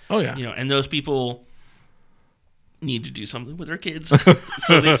jobs. Oh yeah. And those people need to do something with their kids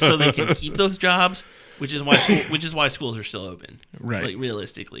so they can keep those jobs, which is why schools are still open. Right. Like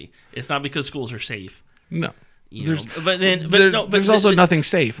realistically, it's not because schools are safe. No. There's also nothing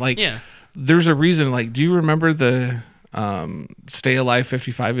safe. Like yeah. There's a reason. Like, do you remember the Stay Alive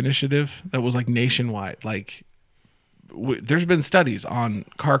 55 initiative that was like nationwide? Like, there's been studies on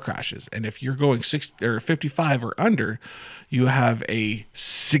car crashes, and if you're going 60 or 55 or under, you have a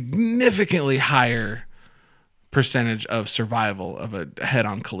significantly higher percentage of survival of a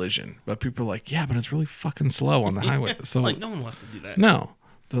head-on collision. But people are like, yeah, but it's really fucking slow on the highway. So like no one wants to do that. No,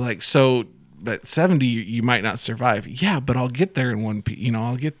 they're like, so but 70 you might not survive. Yeah, but I'll get there in one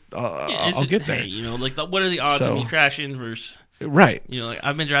I'll get there. Hey, like what are the odds of me crashing versus right? Like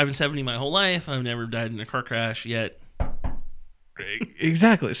I've been driving 70 my whole life. I've never died in a car crash yet.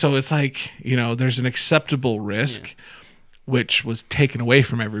 Exactly. So it's like, there's an acceptable risk, which was taken away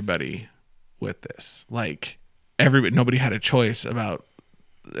from everybody with this. Like nobody had a choice about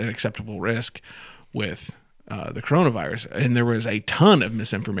an acceptable risk with the coronavirus. And there was a ton of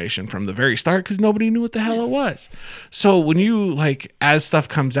misinformation from the very start because nobody knew what the hell it was. So when you as stuff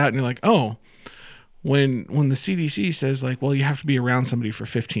comes out and you're like, oh, when the CDC says like, well, you have to be around somebody for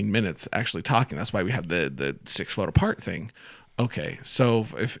 15 minutes actually talking. That's why we have the 6 foot apart thing. Okay, so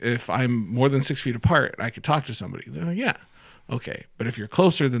if I'm more than 6 feet apart, I could talk to somebody. They're like, yeah, okay. But if you're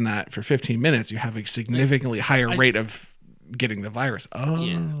closer than that for 15 minutes, you have a significantly higher rate of getting the virus. Oh,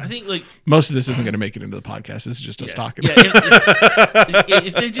 yeah. I think most of this isn't going to make it into the podcast. This is just us talking. Yeah,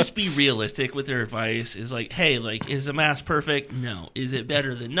 if they just be realistic with their advice, is like, hey, is a mask perfect? No. Is it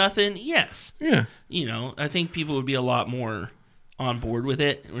better than nothing? Yes. Yeah. I think people would be a lot more on board with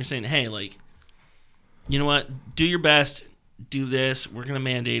it. We're saying, hey, you know what? Do your best. Do this. We're gonna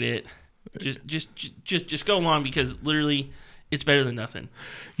mandate it. Just go along because literally, it's better than nothing.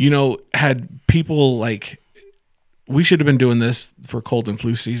 Had people we should have been doing this for cold and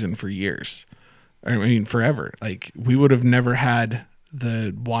flu season for years. I mean, forever. We would have never had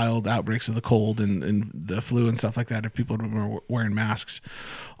the wild outbreaks of the cold and the flu and stuff like that if people had been wearing masks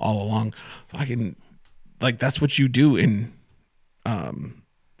all along. That's what you do in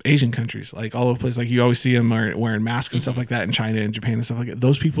Asian countries, like all over the place. Like you always see them wearing masks and stuff like that in China and Japan and stuff like that.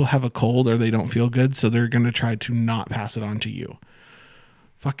 Those people have a cold or they don't feel good, so they're going to try to not pass it on to you.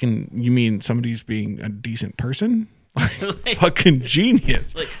 Fucking, you mean somebody's being a decent person? Like, fucking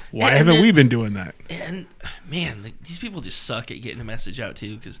genius. Like, why haven't we been doing that? And man, like, these people just suck at getting a message out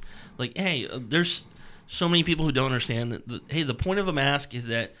too. Because, like, hey, there's so many people who don't understand that. Hey, the point of a mask is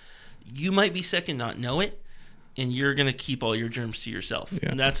that you might be sick and not know it, and you're gonna keep all your germs to yourself. Yeah.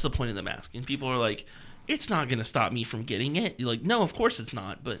 And that's the point of the mask. And people are like, it's not gonna stop me from getting it. You're like, no, of course it's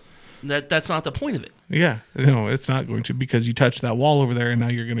not. But that's not the point of it. Yeah, no, it's not going to, because you touched that wall over there and now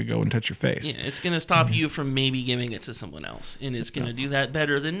you're going to go and touch your face. Yeah, it's gonna stop you from maybe giving it to someone else, and it's gonna do that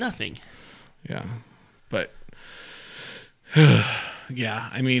better than nothing. Yeah, but yeah,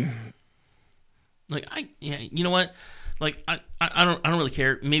 I mean, like you know what? Like I don't really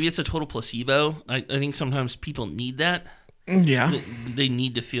care. Maybe it's a total placebo. I think sometimes people need that. yeah. They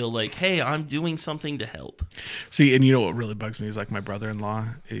need to feel like, hey, I'm doing something to help. See, and you know what really bugs me is like my brother-in-law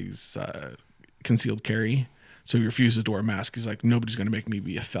is concealed carry, so he refuses to wear a mask. He's like, nobody's going to make me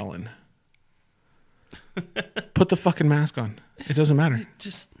be a felon. Put the fucking mask on. It doesn't matter.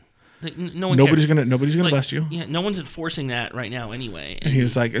 Just like, no one. Nobody's cares. gonna Like, bust you. Yeah, no one's enforcing that right now anyway. And he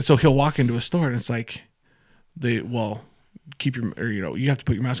was like, and so he'll walk into a store and it's like, keep your, or you have to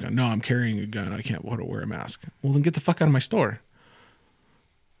put your mask on. No, I'm carrying a gun. I can't wear a mask. Well, then get the fuck out of my store.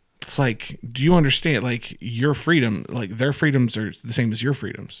 It's like, do you understand? Like your freedom, like their freedoms are the same as your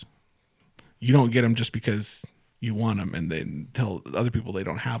freedoms. You don't get them just because you want them, and then tell other people they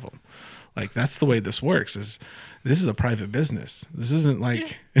don't have them. Like that's the way this works. This is a private business. This isn't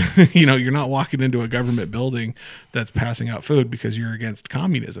like, you're not walking into a government building that's passing out food because you're against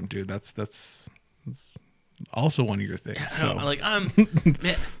communism, dude. That's also one of your things. So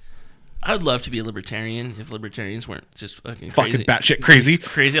man, I would love to be a libertarian if libertarians weren't just fucking batshit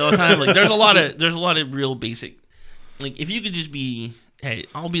crazy all the time. Like there's a lot of real basic, like if you could just be, hey,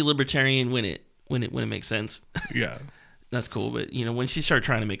 I'll be libertarian when it makes sense. Yeah. That's cool, but when she started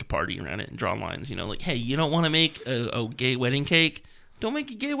trying to make a party around it and draw lines, like, hey, you don't want to make a gay wedding cake? Don't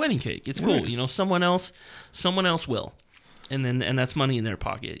make a gay wedding cake. It's cool. Right. Someone else will, and that's money in their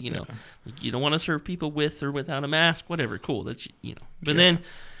pocket. Like you don't want to serve people with or without a mask, whatever. Cool. That's But then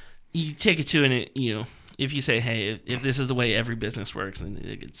you take it to an if you say, hey, if this is the way every business works, then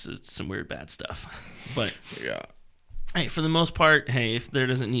it's some weird bad stuff. But yeah. Hey, for the most part, hey, if there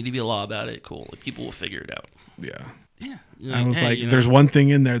doesn't need to be a law about it, cool. Like, people will figure it out. Yeah. Yeah. I was there's one thing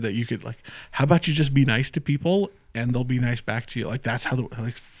in there that you could, like, how about you just be nice to people and they'll be nice back to you? Like, that's how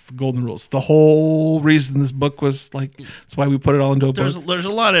the golden rules. The whole reason this book was, like, that's why we put it all into a book. There's a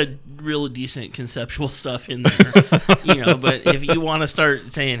lot of really decent conceptual stuff in there, but if you want to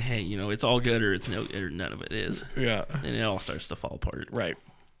start saying, hey, it's all good or it's no, or none of it is, yeah, then it all starts to fall apart. Right.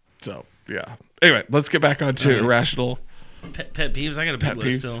 So, yeah. Anyway, let's get back on to irrational. Pet peeves. I got a pet big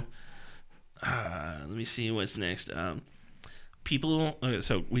list peeves. still. Let me see what's next. People. Okay,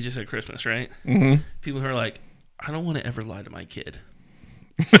 so we just had Christmas, right? Mm-hmm. People who are like, I don't want to ever lie to my kid.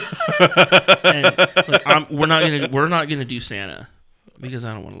 And like, we're not gonna do Santa because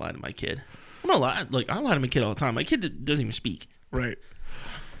I don't want to lie to my kid. I'm gonna lie. Like I lie to my kid all the time. My kid doesn't even speak. Right.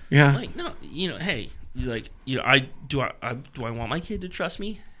 Yeah. Like no, hey, I want my kid to trust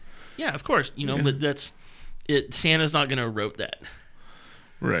me? Yeah, of course. But that's it. Santa's not gonna erode that.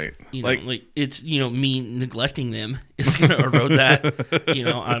 Right. Like it's me neglecting them is gonna erode that.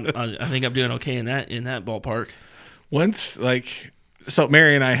 I think I'm doing okay in that ballpark. Once, like, so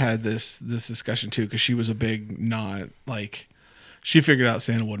Mary and I had this discussion too, because she was a big not like, she figured out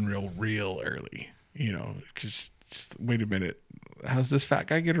Santa wasn't real early, because just wait a minute, how's this fat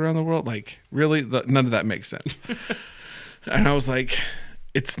guy get around the world? Like, really, none of that makes sense. And I was like,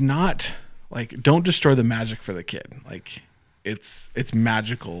 it's not like, don't destroy the magic for the kid. Like, it's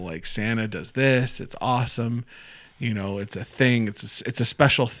magical. Like Santa does this. It's awesome. It's a thing. It's a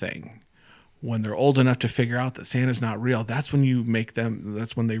special thing. When they're old enough to figure out that Santa's not real, that's when you make them,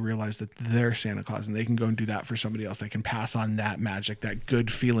 that's when they realize that they're Santa Claus and they can go and do that for somebody else. They can pass on that magic, that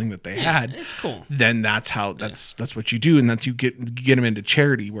good feeling that they had. It's cool. Then that's how, that's what you do. And that's, you get them into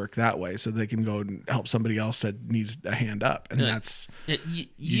charity work that way so they can go and help somebody else that needs a hand up. And that's,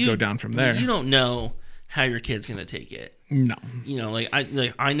 you go down from there. You don't know how your kid's going to take it. No.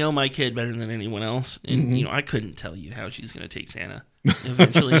 I know my kid better than anyone else. And, I couldn't tell you how she's going to take Santa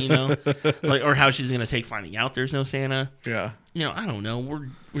eventually, or how she's going to take finding out there's no Santa. Yeah. I don't know.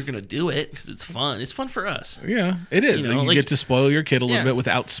 We're going to do it because it's fun. It's fun for us. Yeah, it is. You get to spoil your kid a little bit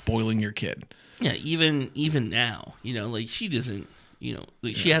without spoiling your kid. Yeah. Even now, she doesn't,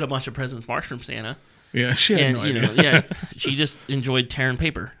 she had a bunch of presents marked from Santa. Yeah, she had And no you idea. know, yeah, she just enjoyed tearing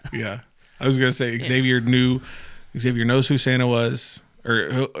paper. Yeah, I was gonna say Xavier knows who Santa was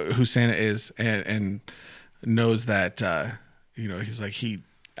or who Santa is, and knows that he's like, he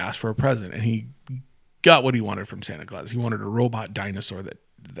asked for a present and he got what he wanted from Santa Claus. He wanted a robot dinosaur that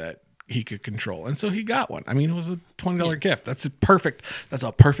he could control, and so he got one. I mean, it was a $20 gift. That's perfect. That's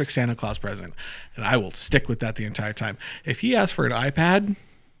a perfect Santa Claus present, and I will stick with that the entire time. If he asks for an iPad,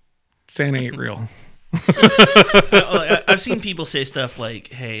 Santa ain't real. I've seen people say stuff like,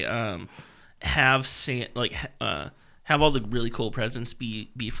 "Hey, have have all the really cool presents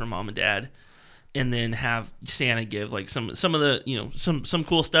be from mom and dad, and then have Santa give like some of the some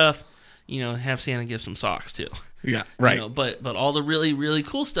cool stuff. Have Santa give some socks too. Yeah, right. But all the really really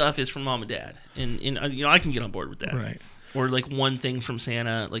cool stuff is from mom and dad, and I can get on board with that. Right. Or like one thing from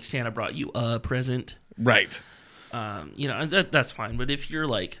Santa, like Santa brought you a present. Right. That's fine. But if you're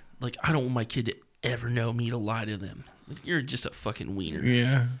like I don't want my kid to ever know me to lie to them, like, you're just a fucking wiener.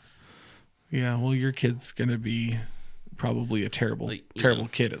 Yeah. Yeah. Well, your kid's gonna be probably a terrible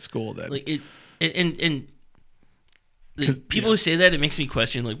kid at school. Then like it, and people who say that, it makes me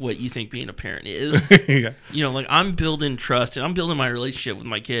question like what you think being a parent is. Yeah. Like I'm building trust and I'm building my relationship with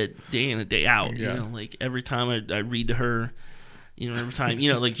my kid day in and day out. Yeah. Like every time I read to her, every time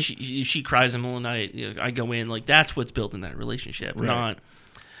like she cries in the middle of the night, I go in, like that's what's building that relationship. Right.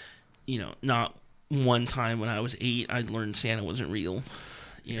 Not one time when I was 8 I learned Santa wasn't real.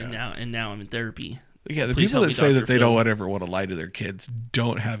 Now I'm in therapy. Yeah, the Please people help that me, say Dr. that they Phil. don't ever want to lie to their kids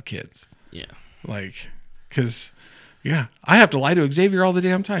don't have kids. Yeah. Like, because, yeah, I have to lie to Xavier all the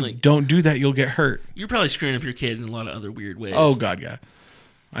damn time. Like, don't do that, you'll get hurt. You're probably screwing up your kid in a lot of other weird ways. Oh, God, yeah.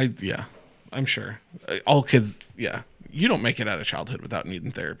 I'm sure. All kids, yeah. You don't make it out of childhood without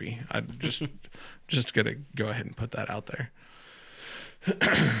needing therapy. I just going to go ahead and put that out there.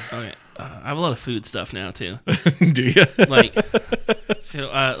 Okay. I have a lot of food stuff now, too. Do you?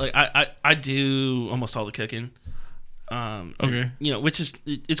 I do almost all the cooking. Okay. Which is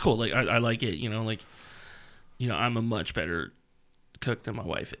it's cool. Like I like it. I'm a much better cook than my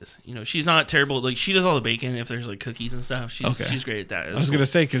wife is. She's not terrible. Like she does all the baking. If there's like cookies and stuff, she's great at that. I was gonna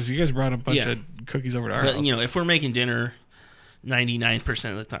say because you guys brought a bunch of cookies over to our house. If we're making dinner,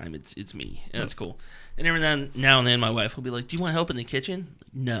 99% of the time it's me, and it's cool. And every now and then my wife will be like, "Do you want help in the kitchen?"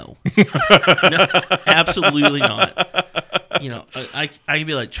 No, no, absolutely not. I can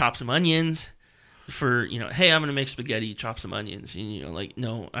be like, chop some onions for, hey, I'm going to make spaghetti, chop some onions. And,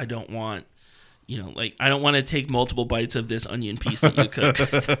 no, I don't want, I don't want to take multiple bites of this onion piece that you cooked.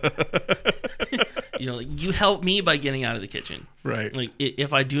 You help me by getting out of the kitchen. Right. Like,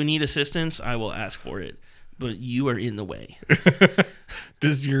 if I do need assistance, I will ask for it. But you are in the way.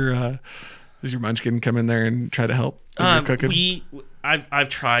 Does your munchkin come in there and try to help with your cooking? I've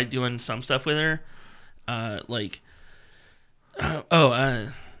tried doing some stuff with her,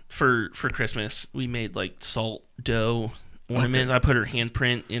 for Christmas we made like salt dough ornaments. Okay. I put her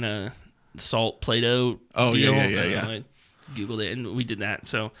handprint in a salt Play-Doh deal. Yeah. I Googled it and we did that.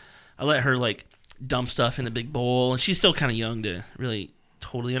 So I let her like dump stuff in a big bowl, and she's still kind of young to really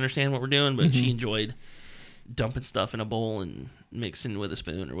totally understand what we're doing, but she enjoyed dumping stuff in a bowl and mixing with a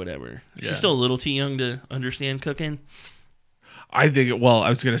spoon or whatever. Yeah. She's still a little too young to understand cooking. I think, I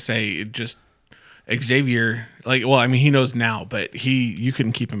was going to say just Xavier, he knows now, but you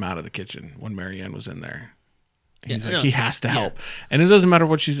couldn't keep him out of the kitchen when Marianne was in there. He's he has to help. And it doesn't matter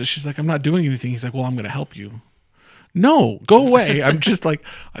what she's like, I'm not doing anything. He's like, well, I'm going to help you. No, go away. I'm just I'm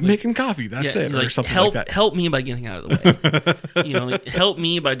making coffee. That's it. Or something like that. Help me by getting out of the way. Help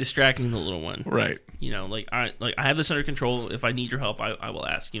me by distracting the little one. Right. I have this under control. If I need your help, I will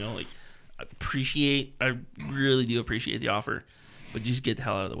ask. I really do appreciate the offer, but just get the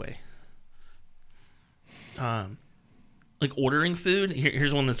hell out of the way. Ordering food.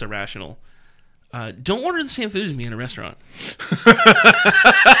 Here's one that's irrational. Don't order the same food as me in a restaurant.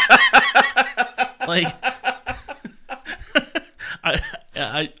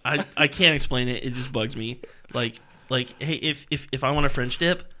 I can't explain it. It just bugs me. Hey, if I want a French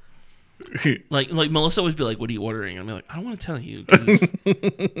dip, like Melissa always be like, "What are you ordering?" I'm like, "I don't want to tell you because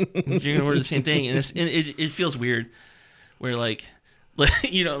you're gonna order the same thing," and it feels weird. Where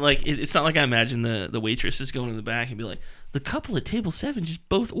it's not like I imagine the waitress is going in the back and be like, "The couple at table 7 just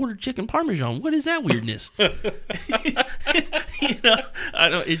both ordered chicken parmesan. What is that weirdness?" I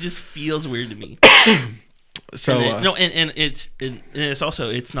don't. It just feels weird to me. So it's also,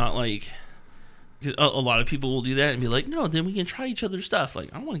 it's not like a lot of people will do that and be like, no, then we can try each other's stuff. Like,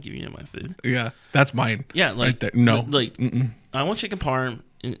 I don't want to give you my food. Yeah, that's mine. Yeah, right there. No, I want chicken parm.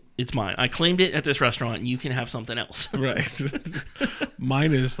 It's mine. I claimed it at this restaurant. You can have something else. Right.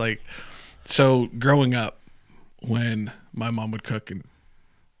 Mine is So growing up, when my mom would cook, and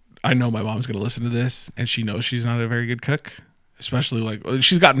I know my mom's going to listen to this, and she knows she's not a very good cook, especially like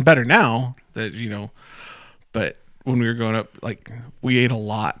she's gotten better now that, you know, but when we were growing up, like we ate a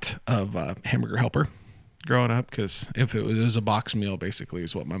lot of Hamburger Helper growing up, because if it was a box meal, basically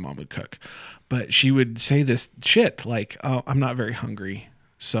is what my mom would cook. But she would say this shit like, oh, I'm not very hungry,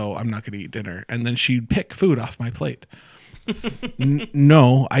 so I'm not going to eat dinner. And then she'd pick food off my plate.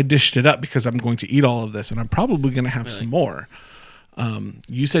 No, I dished it up because I'm going to eat all of this, and I'm probably going to have some more.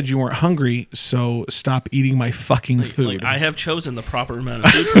 You said you weren't hungry, so stop eating my fucking food. Like, I have chosen the proper amount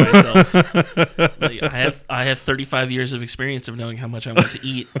of food for myself. Like, I have 35 years of experience of knowing how much I want to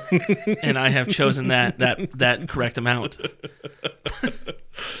eat, and I have chosen that correct amount.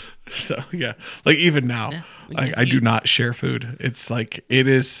 So yeah, like even now, I do not share food. It's like it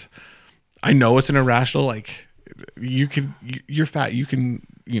is. I know it's an irrational. Like you're fat. You can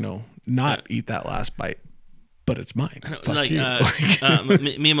not eat that last bite. But it's mine. Like,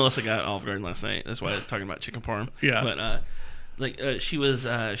 me and Melissa got Olive Garden last night. That's why I was talking about chicken parm. Yeah. But she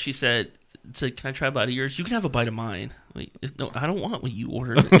said, "Can I try a bite of yours? You can have a bite of mine." Like, no, I don't want what you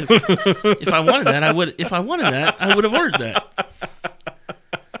ordered. If I wanted that, I would. If I wanted that, I would have ordered that.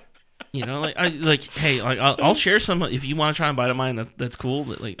 You know, hey, I'll share some. If you want to try and bite of mine, that's cool.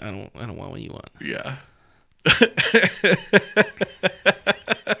 But like, I don't want what you want. Yeah.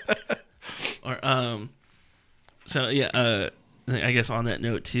 Or So yeah, I guess on that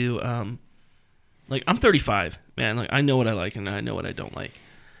note too, like I'm 35, man. Like I know what I like and I know what I don't like.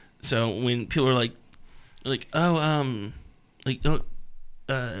 So when people are like, oh, do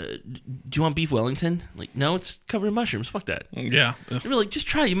you want beef Wellington? Like, no, it's covered in mushrooms. Fuck that. Yeah. They're like, just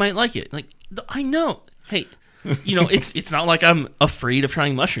try. You might like it. Like, I know. Hey, it's not like I'm afraid of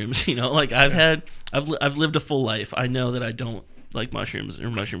trying mushrooms. Like I've lived a full life. I know that I don't like mushrooms or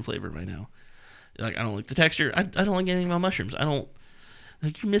mushroom flavor right now. Like, I don't like the texture. I don't like anything about mushrooms. I don't,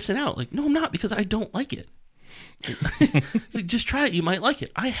 like, you're missing out. Like, no, I'm not, because I don't like it. Like, just try it. You might like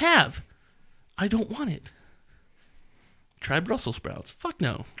it. I have. I don't want it. Try Brussels sprouts. Fuck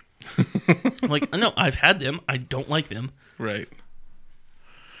no. Like, no, I've had them. I don't like them. Right.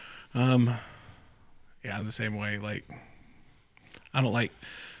 Yeah, in the same way, like, I don't like,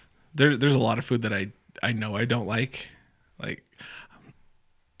 there's a lot of food that I know I don't like. Like,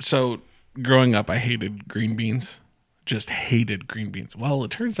 so growing up, I hated green beans. Just hated green beans. Well,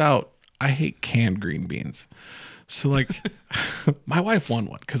 it turns out I hate canned green beans. So, like, my wife won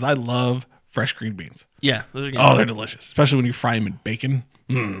one because I love fresh green beans. Yeah. Those are good. Oh, they're delicious. Especially when you fry them in bacon.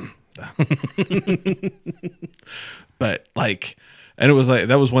 But, like, and it was like,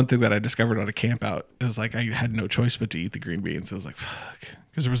 that was one thing that I discovered on a camp out. It was like I had no choice but to eat the green beans. It was like, fuck.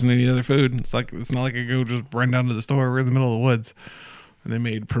 Because there wasn't any other food. It's like, it's not like I go just run down to the store. We're in the middle of the woods. And they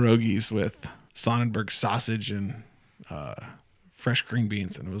made pierogies with Sonnenberg sausage and fresh green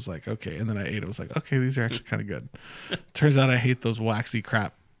beans. And it was like, okay. And then I ate it. I was like, okay, these are actually kind of good. Turns out I hate those waxy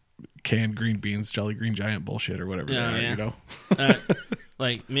crap canned green beans, Jolly Green Giant bullshit or whatever they are,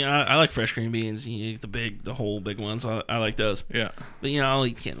 Like, I mean, I like fresh green beans. You eat the whole big ones. I like those. Yeah. But, I'll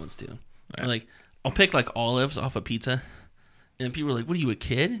eat canned ones too. Yeah. Like, I'll pick, like, olives off a pizza. And people are like, what are you, a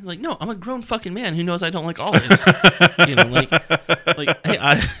kid? Like, no, I'm a grown fucking man who knows I don't like olives. Hey,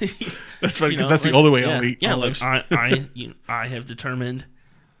 that's funny because that's the only way I'll eat olives. Like, I have determined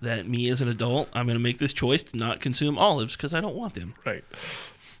that me as an adult, I'm going to make this choice to not consume olives because I don't want them. Right.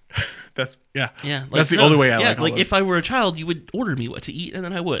 That's like, that's the only way I like olives. Like if I were a child, you would order me what to eat, and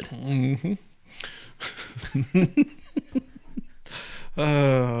then I would. Mm-hmm.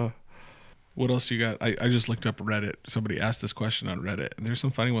 What else you got? I just looked up Reddit. Somebody asked this question on Reddit, and there's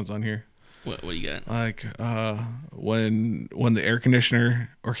some funny ones on here. What do you got? Like when the air conditioner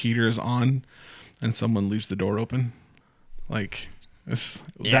or heater is on, and someone leaves the door open, like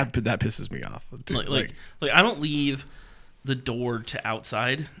that pisses me off. Like I don't leave the door to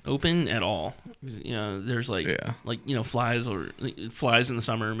outside open at all. There's flies in the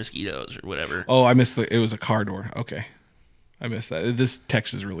summer, mosquitoes or whatever. Oh, I missed it was a car door. Okay. I missed that. This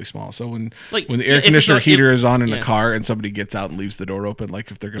text is really small. So when the air conditioner heater is on in a car and somebody gets out and leaves the door open,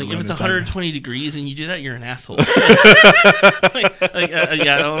 like if they're going to if it's 120 degrees and you do that, you're an asshole. I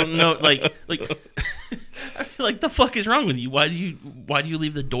don't know. Like I feel like the fuck is wrong with you? Why do you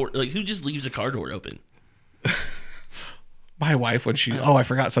leave the door? Like, who just leaves a car door open? My wife, when she I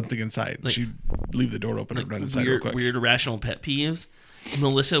forgot something inside, she'd leave the door open and run inside real quick. Weird irrational pet peeves.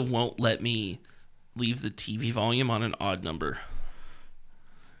 Melissa won't let me leave the TV volume on an odd number.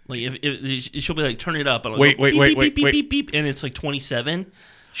 Like if she'll be like, turn it up. And wait, beep, beep, and it's like 27.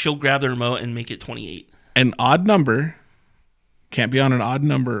 She'll grab the remote and make it 28. An odd number Can't be on an odd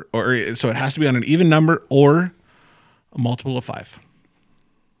number, so it has to be on an even number or a multiple of 5.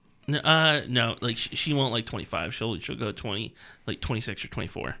 No, like she won't like 25. She'll go 20, like 26 or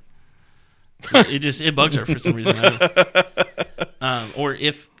 24. It bugs her for some reason. Or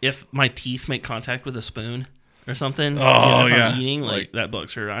if my teeth make contact with a spoon or something. If I'm eating, like that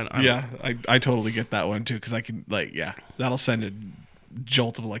bugs her. I totally get that one too, because I can that'll send a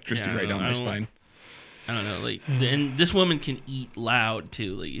jolt of electricity right down my spine. I don't know, like, and this woman can eat loud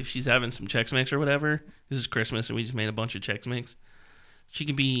too. Like if she's having some Chex Mix or whatever. This is Christmas and we just made a bunch of Chex Mix. She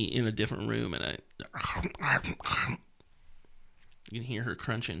can be in a different room and you can hear her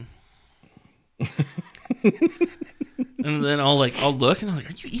crunching. And then I'll look and I'm like,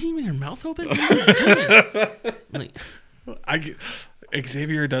 are you eating with your mouth open? What are you doing?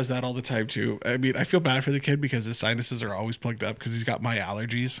 Xavier does that all the time too. I mean, I feel bad for the kid because his sinuses are always plugged up because he's got my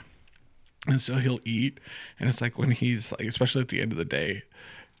allergies. And so he'll eat, and it's like when he's like, especially at the end of the day,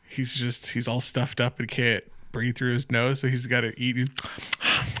 he's all stuffed up and can't breathe through his nose, so he's got to eat.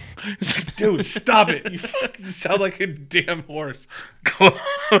 It's like, dude, stop it! You sound like a damn horse.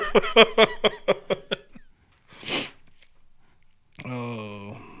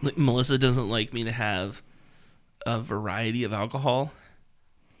 Oh, like, Melissa doesn't like me to have a variety of alcohol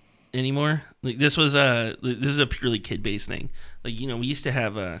anymore. Like this is a purely kid based thing. Like we used to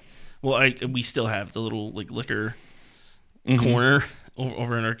have we still have the little like liquor corner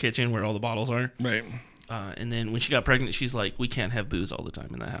over in our kitchen where all the bottles are. Right. And then when she got pregnant, she's like, we can't have booze all the time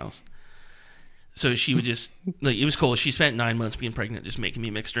in the house. So she would just like, it was cool. She spent 9 months being pregnant, just making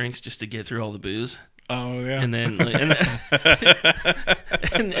me mix drinks just to get through all the booze. Oh yeah. And then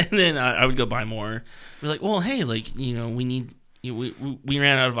and then I would go buy more. We're like, well, hey, like we need. We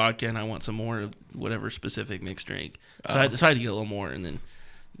ran out of vodka, and I want some more of whatever specific mixed drink. So I decided to get a little more, and then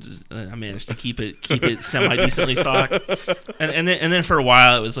I managed to keep it semi decently stocked. And then for a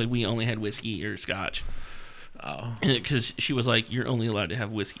while, it was like we only had whiskey or scotch. Oh, because she was like, you're only allowed to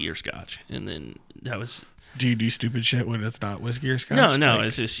have whiskey or scotch, and then that was. Do you do stupid shit when it's not whiskey or scotch? No.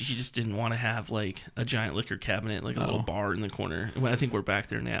 It's just she just didn't want to have like a giant liquor cabinet, like a little bar in the corner. I think we're back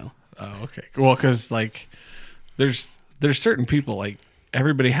there now. Oh, okay. Well, because like there's certain people, like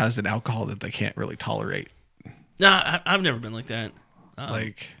everybody has an alcohol that they can't really tolerate. No, I've never been like that.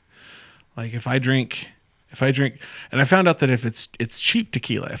 Like if I drink, and I found out that if it's cheap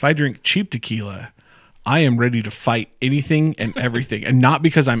tequila, if I drink cheap tequila, I am ready to fight anything and everything, and not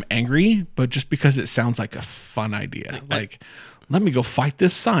because I'm angry, but just because it sounds like a fun idea. Like, let me go fight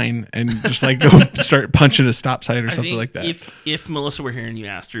this sign and just like go start punching a stop sign or something like that. If Melissa were here and you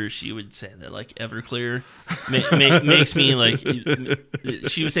asked her, she would say that like Everclear makes me like.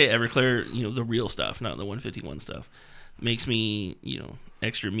 She would say Everclear, the real stuff, not the 151 stuff, makes me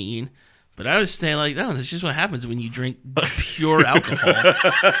extra mean. But I would say like, no, that's just what happens when you drink pure alcohol.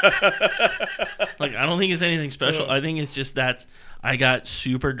 Like I don't think it's anything special. I think it's just that I got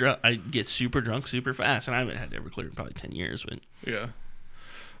super drunk. I get super drunk super fast, and I haven't had Everclear in probably 10 years. But yeah.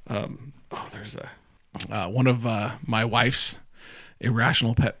 There's one of my wife's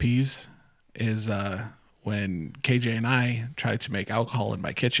irrational pet peeves is when KJ and I tried to make alcohol in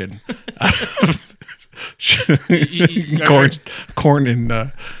my kitchen. Corn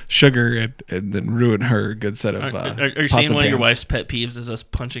and sugar, and then ruin her good set of. Are you saying one of your wife's pet peeves is us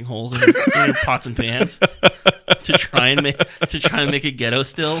punching holes in your pots and pans to try and make a ghetto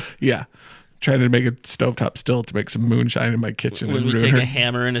still? Yeah, trying to make a stovetop still to make some moonshine in my kitchen. When we take a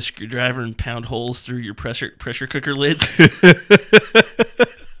hammer and a screwdriver and pound holes through your pressure cooker lids.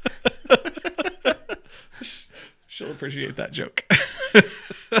 She'll appreciate that joke.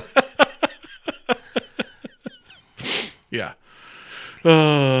 Yeah.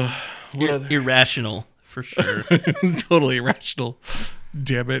 Irrational, for sure. Totally irrational.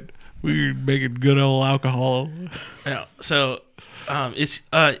 Damn it. We're making good old alcohol. Yeah. So, it's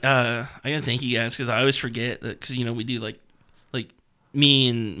I gotta thank you guys because I always forget that because we do like me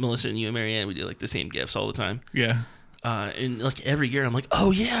and Melissa and you and Marianne, we do like the same gifts all the time. Yeah. And like every year I'm like,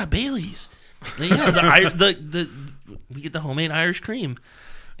 oh yeah, Bailey's. Yeah, we get the homemade Irish cream,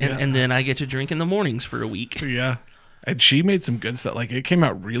 and then I get to drink in the mornings for a week. Yeah. And she made some good stuff. Like, it came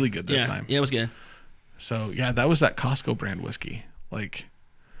out really good this time. Yeah, it was good. So, yeah, that was that Costco brand whiskey. Like,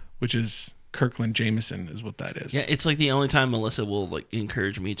 which is Kirkland Jameson is what that is. Yeah, it's like the only time Melissa will, like,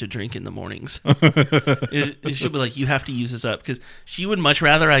 encourage me to drink in the mornings. She'll be like, you have to use this up. Because she would much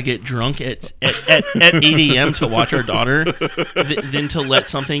rather I get drunk at 8 a.m. to watch our daughter than to let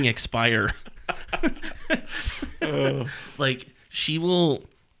something expire. Like, she will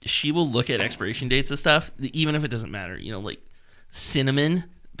look at expiration dates and stuff, even if it doesn't matter. Like cinnamon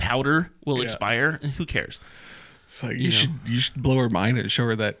powder will expire, and who cares? It's like you should blow her mind and show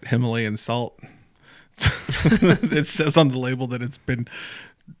her that Himalayan salt. It says on the label that it's been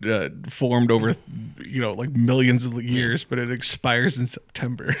formed over, like millions of years, but it expires in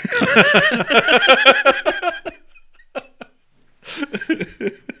September.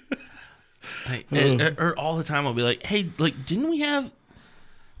 Or all the time I'll be like, hey, like, didn't we have,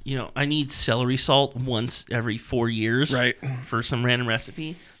 I need celery salt once every 4 years, right, for some random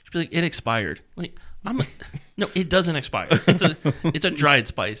recipe. She'd be like, it expired. Like, no, it doesn't expire. It's a dried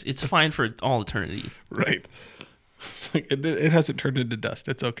spice. It's fine for all eternity. Right. It hasn't turned into dust.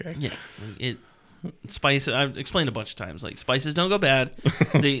 It's okay. Yeah. Spice. I've explained a bunch of times. Like, spices don't go bad.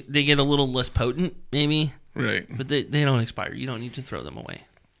 They get a little less potent, maybe. Right. But they don't expire. You don't need to throw them away.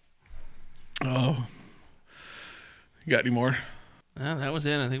 Oh. You got any more? That was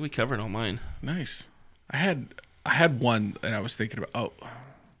it. I think we covered all mine. Nice. I had one, and I was thinking about. Oh.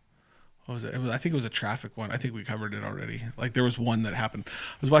 What was it? I think it was a traffic one. I think we covered it already. Like, there was one that happened.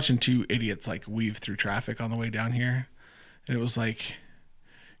 I was watching two idiots like weave through traffic on the way down here, and it was like,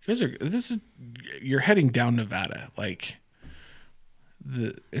 you're heading down Nevada. Like,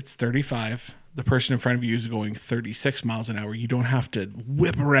 it's 35. The person in front of you is going 36 miles an hour. You don't have to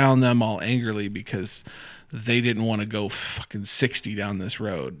whip around them all angrily because they didn't want to go fucking 60 down this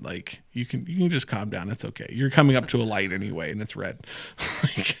road. Like, you can just calm down. It's okay. You're coming up to a light anyway, and it's red.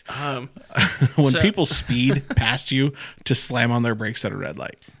 When people speed past you, to slam on their brakes at a red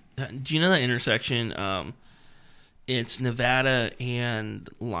light. Do you know that intersection? It's Nevada and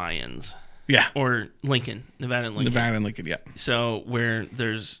Lyons. Yeah. Or Lincoln. Nevada and Lincoln, yeah. So where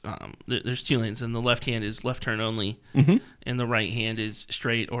there's 2 lanes, and the left hand is left turn only, and the right hand is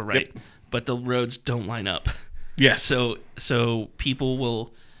straight or right. Yep. But the roads don't line up. Yes. So people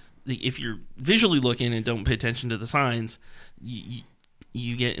will, if you're visually looking and don't pay attention to the signs,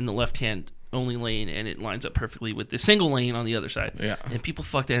 you get in the left hand only lane, and it lines up perfectly with the single lane on the other side. Yeah. And people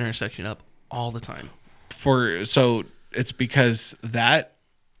fuck that intersection up all the time. So it's because that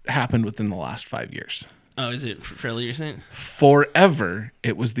happened within the last 5 years. Oh, is it fairly recent? Forever,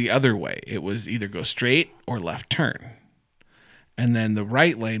 it was the other way. It was either go straight or left turn. And then the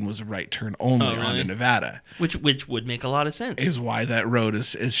right lane was a right turn only onto Nevada. Which would make a lot of sense. Is why that road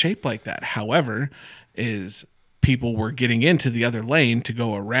is shaped like that. However, is people were getting into the other lane to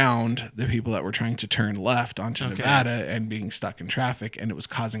go around the people that were trying to turn left onto Nevada and being stuck in traffic, and it was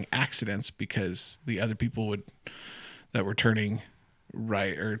causing accidents because the other people that were turning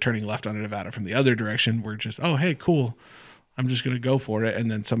right or turning left onto Nevada from the other direction were just, oh, hey, cool, I'm just going to go for it. And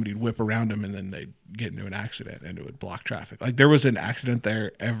then somebody would whip around them, and then they'd get into an accident, and it would block traffic. Like, there was an accident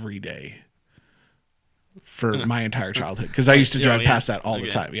there every day for my entire childhood, because I used to drive past that all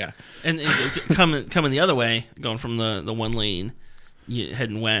the time. Yeah. And coming the other way, going from the one lane,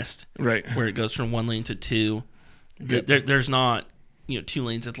 heading west, right, where it goes from 1 lane to 2. Yep. There's not 2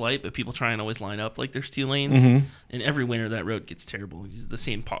 lanes at light, but people try and always line up like there's 2 lanes. Mm-hmm. And every winter that road gets terrible. The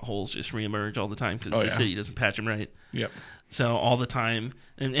same potholes just reemerge all the time because the city doesn't patch them right. Yep. So all the time,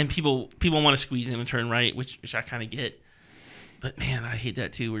 and people want to squeeze in and turn right, which I kind of get. But man, I hate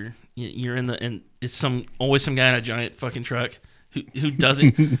that too. Where you're and it's always some guy in a giant fucking truck who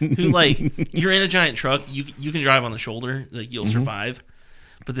doesn't like, you're in a giant truck. You can drive on the shoulder, like you'll survive.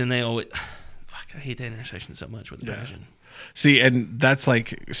 But then they always, I hate that intersection so much with passion. See, and that's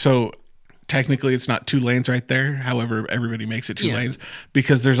like, so technically it's not 2 lanes right there. However, everybody makes it 2 lanes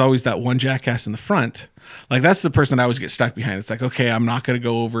because there's always that one jackass in the front. Like, that's the person I always get stuck behind. It's like, okay, I'm not going to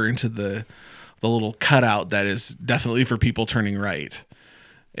go over into the little cutout that is definitely for people turning right.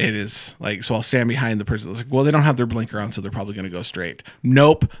 It is like, so I'll stand behind the person that's like, well, they don't have their blinker on, so they're probably going to go straight.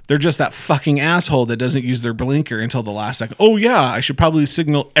 Nope. They're just that fucking asshole that doesn't use their blinker until the last second. Oh yeah, I should probably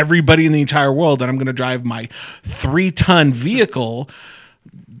signal everybody in the entire world that I'm going to drive my 3-ton vehicle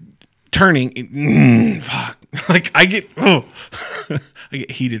turning. Fuck. Like, I get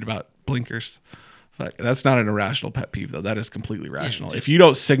heated about blinkers. Fuck. That's not an irrational pet peeve though. That is completely rational. If you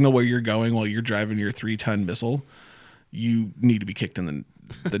don't signal where you're going while you're driving your 3-ton missile, you need to be kicked in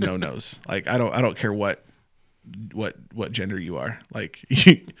the no-nos. Like, I don't care what gender you are. Like,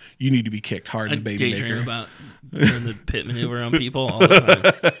 you need to be kicked hard. I daydream about doing the pit maneuver on people all the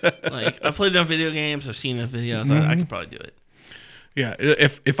time. Like, I've played enough video games. I've seen enough videos. I could probably do it. Yeah.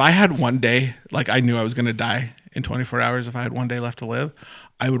 If I had one day, like, I knew I was going to die in 24 hours. If I had one day left to live,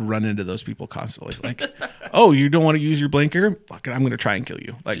 I would run into those people constantly. Like, oh, you don't want to use your blinker? Fuck it, I'm going to try and kill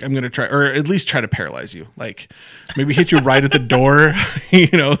you. Like, I'm going to try, or at least try to paralyze you. Like, maybe hit you right at the door,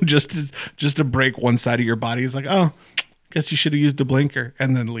 just to break one side of your body. It's like, oh, guess you should have used a blinker,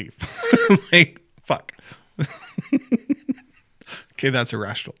 and then leave. Like, fuck. Okay, that's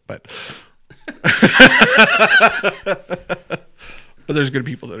irrational, but But there's good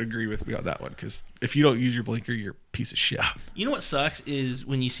people that agree with me on that one, because if you don't use your blinker, you're a piece of shit. You know what sucks is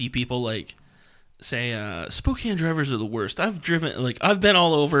when you see people like say Spokane drivers are the worst. I've been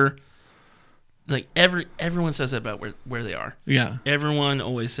all over. Like everyone says that about where they are. Yeah. Everyone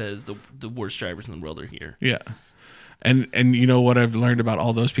always says the worst drivers in the world are here. Yeah. And you know what I've learned about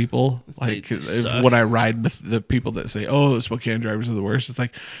all those people? Like, They suck. when I ride with the people that say, oh, the Spokane drivers are the worst, it's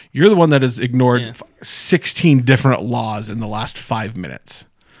like, you're the one that has ignored 16 different laws in the last 5 minutes.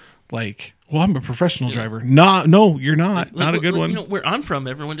 Like, well, I'm a professional driver. No, you're not. Not a good one. You know, where I'm from,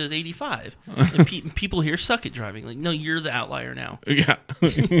 everyone does 85. And people here suck at driving. Like, no, you're the outlier now. Yeah.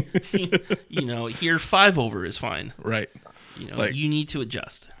 You know, here 5 over is fine. Right. You know, Like- you need to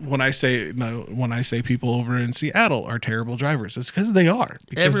adjust. When I say people over in Seattle are terrible drivers, it's because they are.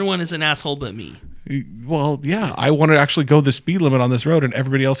 Because, Everyone is an asshole but me. well, yeah, I want to actually go the speed limit on this road, and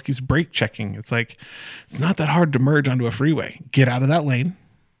everybody else keeps brake checking. It's like, it's not that hard to merge onto a freeway. Get out of that lane.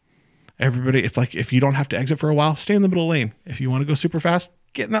 Everybody, if you don't have to exit for a while, stay in the middle lane. If you want to go super fast,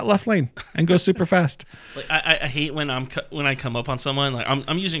 get in that left lane and go super fast. Like I hate when I come up on someone, like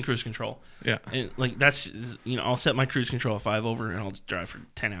I'm using cruise control. Yeah. And like that's, you know, I'll set my cruise control at 5 over and I'll just drive for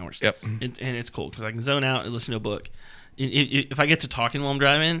 10 hours. Yep. And it's cool because I can zone out and listen to a book. If I get to talking while I'm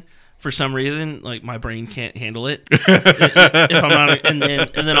driving, for some reason, like my brain can't handle it. If I'm not, and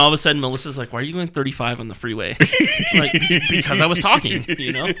then all of a sudden Melissa's like, "Why are you going 35 on the freeway?" Like, because I was talking,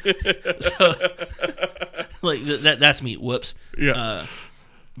 you know. So like that's me. Whoops. Yeah.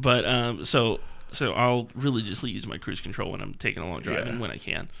 So I'll religiously use my cruise control when I'm taking a long drive and when I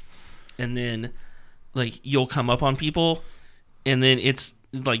can. And then like you'll come up on people and then it's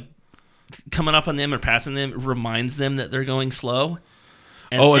like coming up on them or passing them reminds them that they're going slow.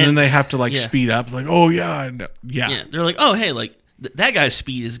 And then they have to like speed up. Like, oh yeah, yeah. They're like, oh hey, like that guy's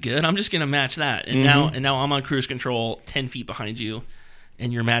speed is good. I'm just gonna match that. And now I'm on cruise control 10 feet behind you,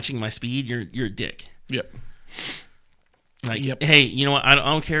 and you're matching my speed. You're a dick. Yep. Like, hey, you know what? I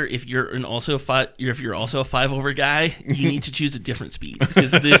don't care if you're also a 5 over guy. You need to choose a different speed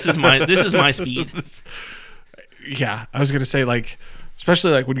because this is my speed. Yeah, I was gonna say, like,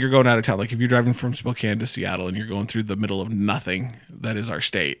 especially like when you're going out of town, like if you're driving from Spokane to Seattle and you're going through the middle of nothing, that is our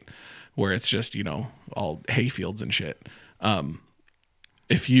state, where it's just, you know, all hay fields and shit.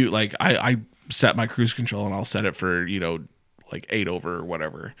 If you like, I set my cruise control and I'll set it for, you know, like 8 over or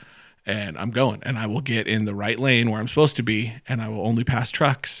whatever, and I'm going, and I will get in the right lane where I'm supposed to be, and I will only pass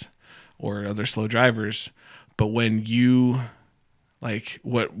trucks or other slow drivers. But when you like,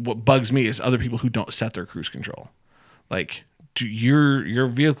 what bugs me is other people who don't set their cruise control, like. Your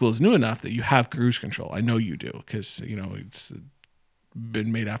vehicle is new enough that you have cruise control. I know you do because, you know, it's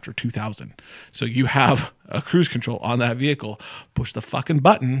been made after 2000. So you have a cruise control on that vehicle. Push the fucking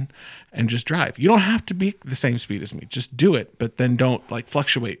button and just drive. You don't have to be the same speed as me. Just do it, but then don't like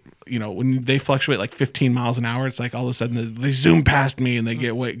fluctuate. You know, when they fluctuate like 15 miles an hour, it's like all of a sudden they zoom past me and they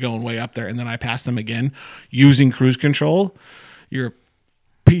get going way up there, and then I pass them again using cruise control. You're a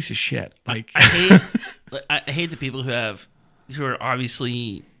piece of shit. Like I hate the people who are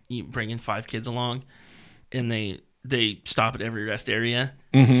obviously bringing 5 kids along, and they stop at every rest area.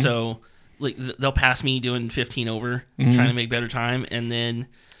 Mm-hmm. So like they'll pass me doing 15 over, trying to make better time, and then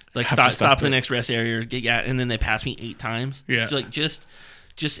like stop the next rest area, and then they pass me 8 times. Yeah, so, like just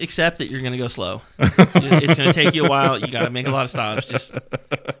accept that you're gonna go slow. It's gonna take you a while. You got to make a lot of stops.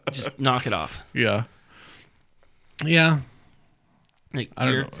 Just knock it off. Yeah. Yeah. Like I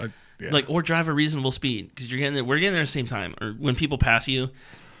don't know. Like, or drive a reasonable speed because we're getting there at the same time. Or when people pass you,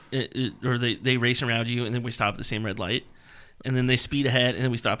 or they race around you, and then we stop at the same red light, and then they speed ahead, and then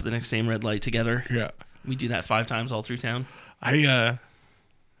we stop at the next same red light together. Yeah, we do that 5 times all through town. I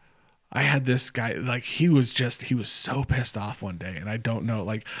had this guy, like he was so pissed off one day, and I don't know,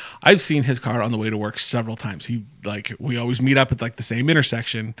 like I've seen his car on the way to work several times. We always meet up at like the same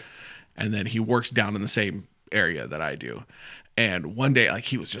intersection, and then he works down in the same area that I do. And one day, like,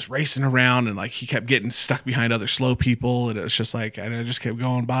 he was just racing around, and like he kept getting stuck behind other slow people, and it was just like, and I just kept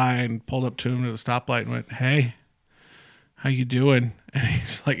going by and pulled up to him at a stoplight and went, "Hey, how you doing?" And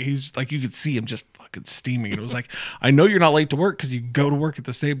he's like, you could see him just fucking steaming. And it was like, I know you're not late to work because you go to work at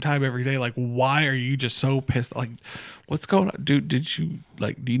the same time every day. Like, why are you just so pissed? Like, what's going on, dude? Did you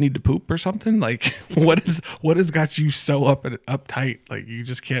like? Do you need to poop or something? Like, what has got you so uptight? Like, you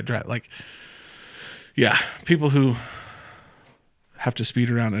just can't drive. Like, yeah, people who have to speed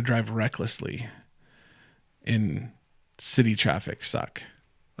around and drive recklessly in city traffic suck.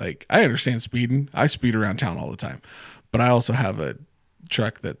 Like, I understand speeding. I speed around town all the time, but I also have a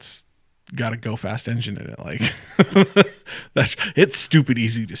truck that's got a go fast engine in it. Like it's stupid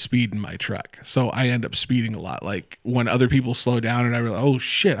easy to speed in my truck. So I end up speeding a lot. Like when other people slow down and I realize, oh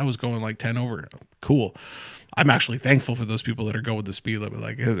shit, I was going like 10 over. Cool. I'm actually thankful for those people that are going the speed limit.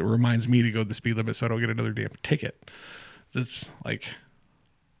 Like it reminds me to go the speed limit so I don't get another damn ticket. It's like,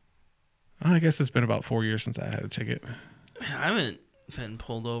 I guess it's been about 4 years since I had a ticket. I haven't been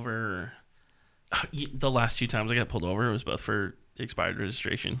pulled over. The last 2 times I got pulled over, it was both for expired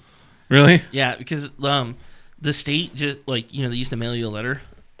registration. Really? Yeah, because the state just they used to mail you a letter.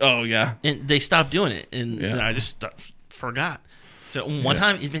 Oh yeah. And they stopped doing it, and Yeah. then I just forgot. So one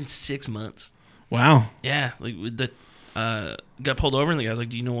time it's been 6 months. Wow. Yeah, like got pulled over, and the guy's like,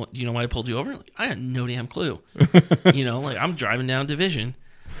 "Do you know why I pulled you over?" Like, I had no damn clue. Like I'm driving down Division,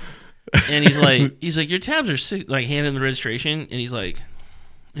 and he's like, "Your tabs are sick." Like handing the registration, and he's like,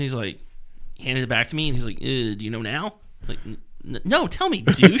 handed it back to me, and he's like, "Do you know now?" Like, no, tell me,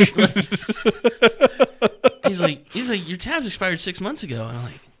 douche. he's like, "Your tabs expired 6 months ago," and I'm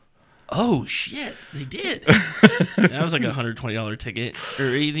like, "Oh shit, they did." That was like $120 ticket,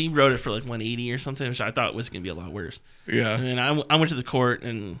 or he wrote it for like $180 or something, which I thought was gonna be a lot worse. Yeah. And then I went to the court,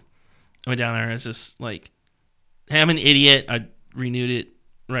 and I went down there, and it's just like, "Hey, I'm an idiot." I renewed it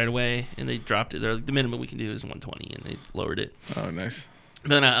right away, and they dropped it. They're like, "The minimum we can do is 120," and they lowered it. Oh, nice.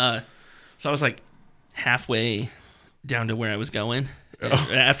 Then so I was like halfway down to where I was going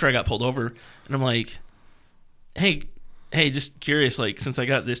after I got pulled over, and I'm like, hey, just curious, like, since I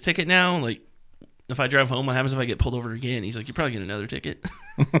got this ticket now, like, if I drive home, what happens if I get pulled over again? He's like, "You probably get another ticket."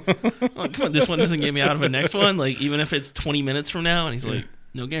 I'm like, come on, this one doesn't get me out of the next one, like, even if it's 20 minutes from now. And he's like,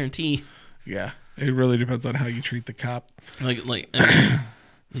 "No guarantee." Yeah, it really depends on how you treat the cop. Like,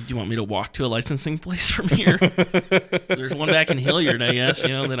 do you want me to walk to a licensing place from here? There's one back in Hilliard, I guess,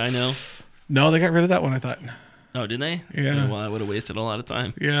 that I know. No, they got rid of that one, I thought. Oh, did they? Yeah. Well, I would have wasted a lot of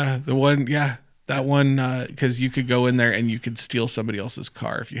time. Yeah, that one, because you could go in there and you could steal somebody else's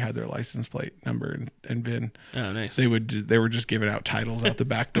car if you had their license plate number and VIN. Oh, nice. They were just giving out titles out the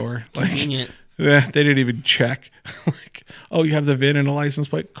back door. Like, Convenient. yeah, they didn't even check. Like, oh, you have the VIN and a license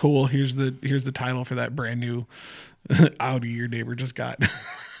plate? Cool. Here's the title for that brand new Audi your neighbor just got.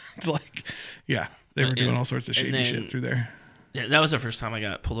 It's like, yeah, they were doing all sorts of shady shit through there. Yeah, that was the first time I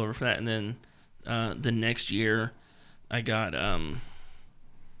got pulled over for that. And then the next year, I got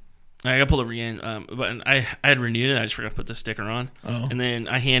pulled over again. But I had renewed it. I just forgot to put the sticker on. Oh. And then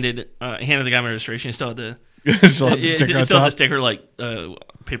I handed the guy my registration. It still had the the sticker like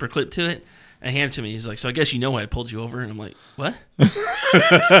paper clip to it. I handed it to me. He's like, "So I guess you know why I pulled you over?" And I'm like, "What?"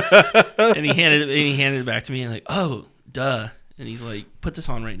 And he handed it back to me. And I'm like, "Oh, duh." And he's like, "Put this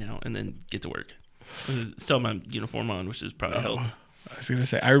on right now and then get to work." Still my uniform on, which is probably helped. I was going to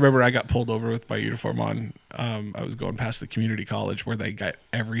say, I remember I got pulled over with my uniform on. I was going past the community college where they got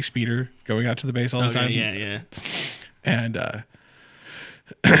every speeder going out to the base all the time. Yeah. And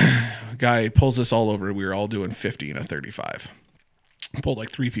guy pulls us all over. We were all doing 50 and a 35. Pulled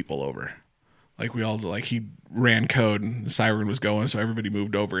like 3 people over. Like we all, like he ran code and the siren was going, so everybody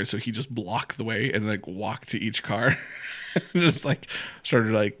moved over. And so he just blocked the way and like walked to each car. Just like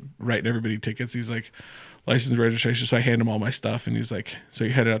started like writing everybody tickets. He's like, "License, registration." So I hand him all my stuff and he's like, "So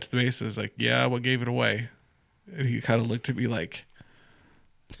you headed out to the base?" I was like, "Yeah, what gave it away?" And he kind of looked at me like,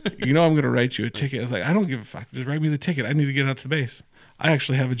 "I'm going to write you a ticket." I was like, "I don't give a fuck. Just write me the ticket. I need to get out to the base. I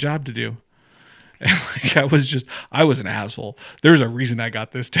actually have a job to do." And like, I was an asshole. There's a reason I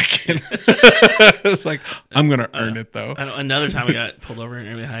got this ticket. It's like, I'm going to earn it though. Another time I got pulled over in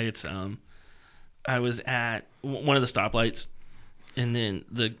Airway Heights, I was at one of the stoplights, and then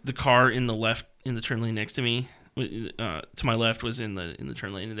the car in the turn lane next to me, to my left, was in the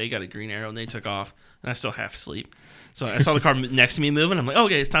turn lane, and they got a green arrow and they took off, and I still half asleep. So I saw the car next to me moving. I'm like,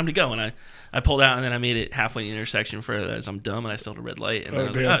 "Okay, it's time to go." And I pulled out, and then I made it halfway to the intersection for as I'm dumb, and I still had a red light. And then I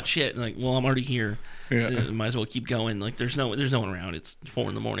was like, "Oh shit!" And like, well, I'm already here. Yeah. Might as well keep going. Like, there's no one around. It's 4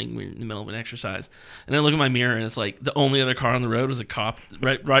 a.m. We're in the middle of an exercise, and I look at my mirror, and it's like the only other car on the road was a cop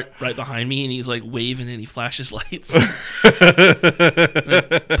right behind me, and he's like waving, and he flashes lights. and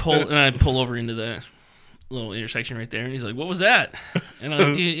I pull over into the little intersection right there, and he's like, "What was that?" And I'm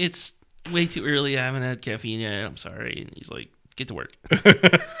like, "Dude, it's way too early. I haven't had caffeine yet. I'm sorry." And he's like, "Get to work."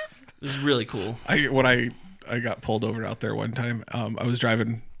 It was really cool. When I got pulled over out there one time, I was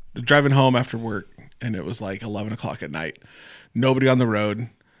driving home after work, and it was like 11 o'clock at night. Nobody on the road.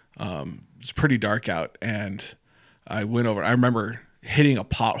 It's pretty dark out, and I went over. I remember hitting a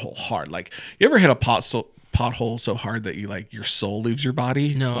pothole hard. Like, you ever hit a pothole so hard that you like your soul leaves your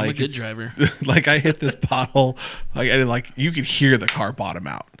body? No, like, I'm a good driver. Like, I hit this pothole, like you could hear the car bottom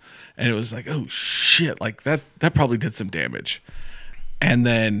out. And it was like, oh shit, like that probably did some damage. And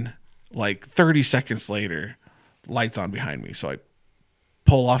then like 30 seconds later, lights on behind me. So I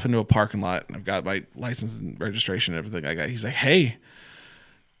pull off into a parking lot, and I've got my license and registration and everything I got. He's like, hey,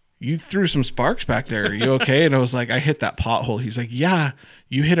 you threw some sparks back there. Are you okay? And I was like, I hit that pothole. He's like, yeah,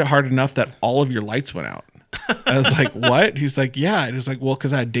 you hit it hard enough that all of your lights went out. I was like, what? He's like, yeah. And it's like, well,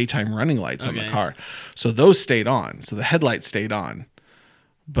 because I had daytime running lights on the car. So those stayed on. So the headlights stayed on.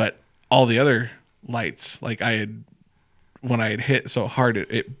 But all the other lights, like when I had hit so hard,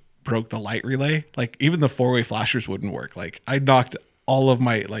 it broke the light relay. Like even the 4-way flashers wouldn't work. Like I knocked all of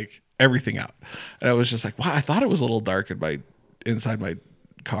my, like everything out. And I was just like, wow, I thought it was a little dark inside my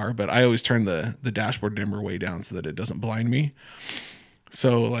car, but I always turn the dashboard dimmer way down so that it doesn't blind me.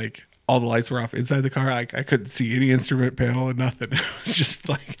 So like all the lights were off inside the car. I couldn't see any instrument panel and nothing. It was just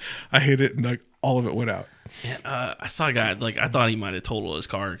like I hit it and like all of it went out. Yeah, I saw a guy, like I thought he might have totaled his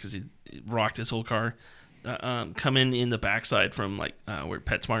car because he rocked his whole car. Coming in the backside from like where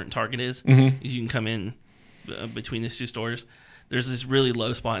PetSmart and Target is, you can come in between these two stores. There's this really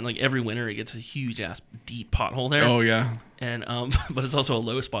low spot, and like every winter it gets a huge ass deep pothole there. Oh yeah, and but it's also a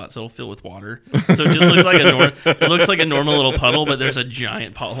low spot, so it'll fill with water. So it just looks like a normal little puddle, but there's a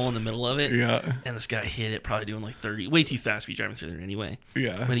giant pothole in the middle of it. Yeah. And this guy hit it, probably doing like 30, way too fast to be driving through there anyway.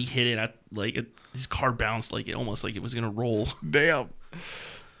 Yeah. When he hit it, his car bounced like it almost like it was gonna roll. Damn.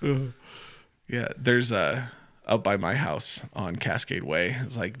 Yeah, there's up by my house on Cascade Way.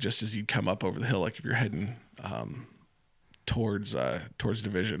 It's like just as you come up over the hill, like if you're heading towards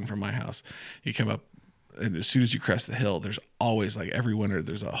Division from my house, you come up, and as soon as you crest the hill, there's always like every winter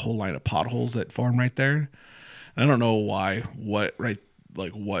there's a whole line of potholes that form right there. And I don't know what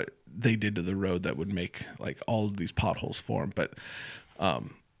they did to the road that would make like all of these potholes form, but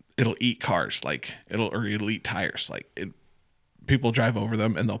it'll eat cars, like it'll eat tires. Like people drive over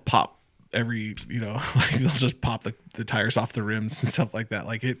them and they'll pop like they'll just pop the tires off the rims and stuff like that.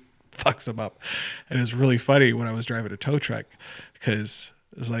 Like it fucks them up. And it was really funny when I was driving a tow truck, because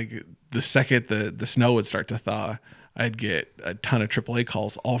it was like the second the snow would start to thaw, I'd get a ton of AAA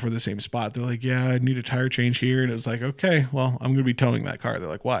calls all for the same spot. They're like, yeah, I need a tire change here. And it was like, okay, well, I'm going to be towing that car. They're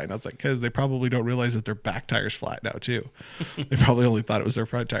like, why? And I was like, because they probably don't realize that their back tire's flat now too. They probably only thought it was their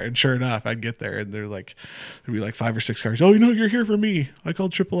front tire. And sure enough, I'd get there and there'd be like 5 or 6 cars. Oh, you're here for me. I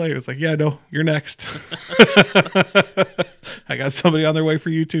called AAA. It's like, yeah, no, you're next. I got somebody on their way for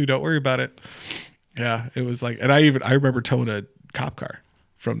you too. Don't worry about it. Yeah, it was like, and I remember towing a cop car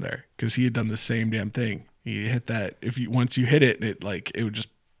from there because he had done the same damn thing. He hit that. Once you hit it, it would just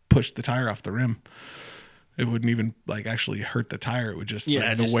push the tire off the rim. It wouldn't even like actually hurt the tire. It would just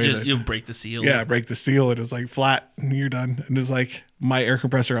you'll break the seal. Yeah, break the seal. And it was like flat, and you're done. And it was like my air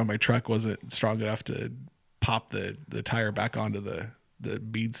compressor on my truck wasn't strong enough to pop the tire back onto the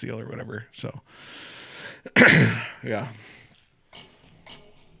bead seal or whatever. So yeah.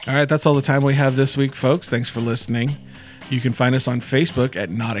 All right, that's all the time we have this week, folks. Thanks for listening. You can find us on Facebook at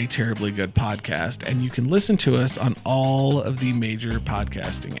Not a Terribly Good Podcast, and you can listen to us on all of the major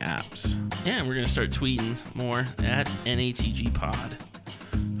podcasting apps. Yeah, and we're going to start tweeting more at NATG Pod.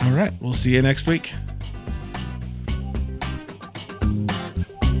 All right, we'll see you next week.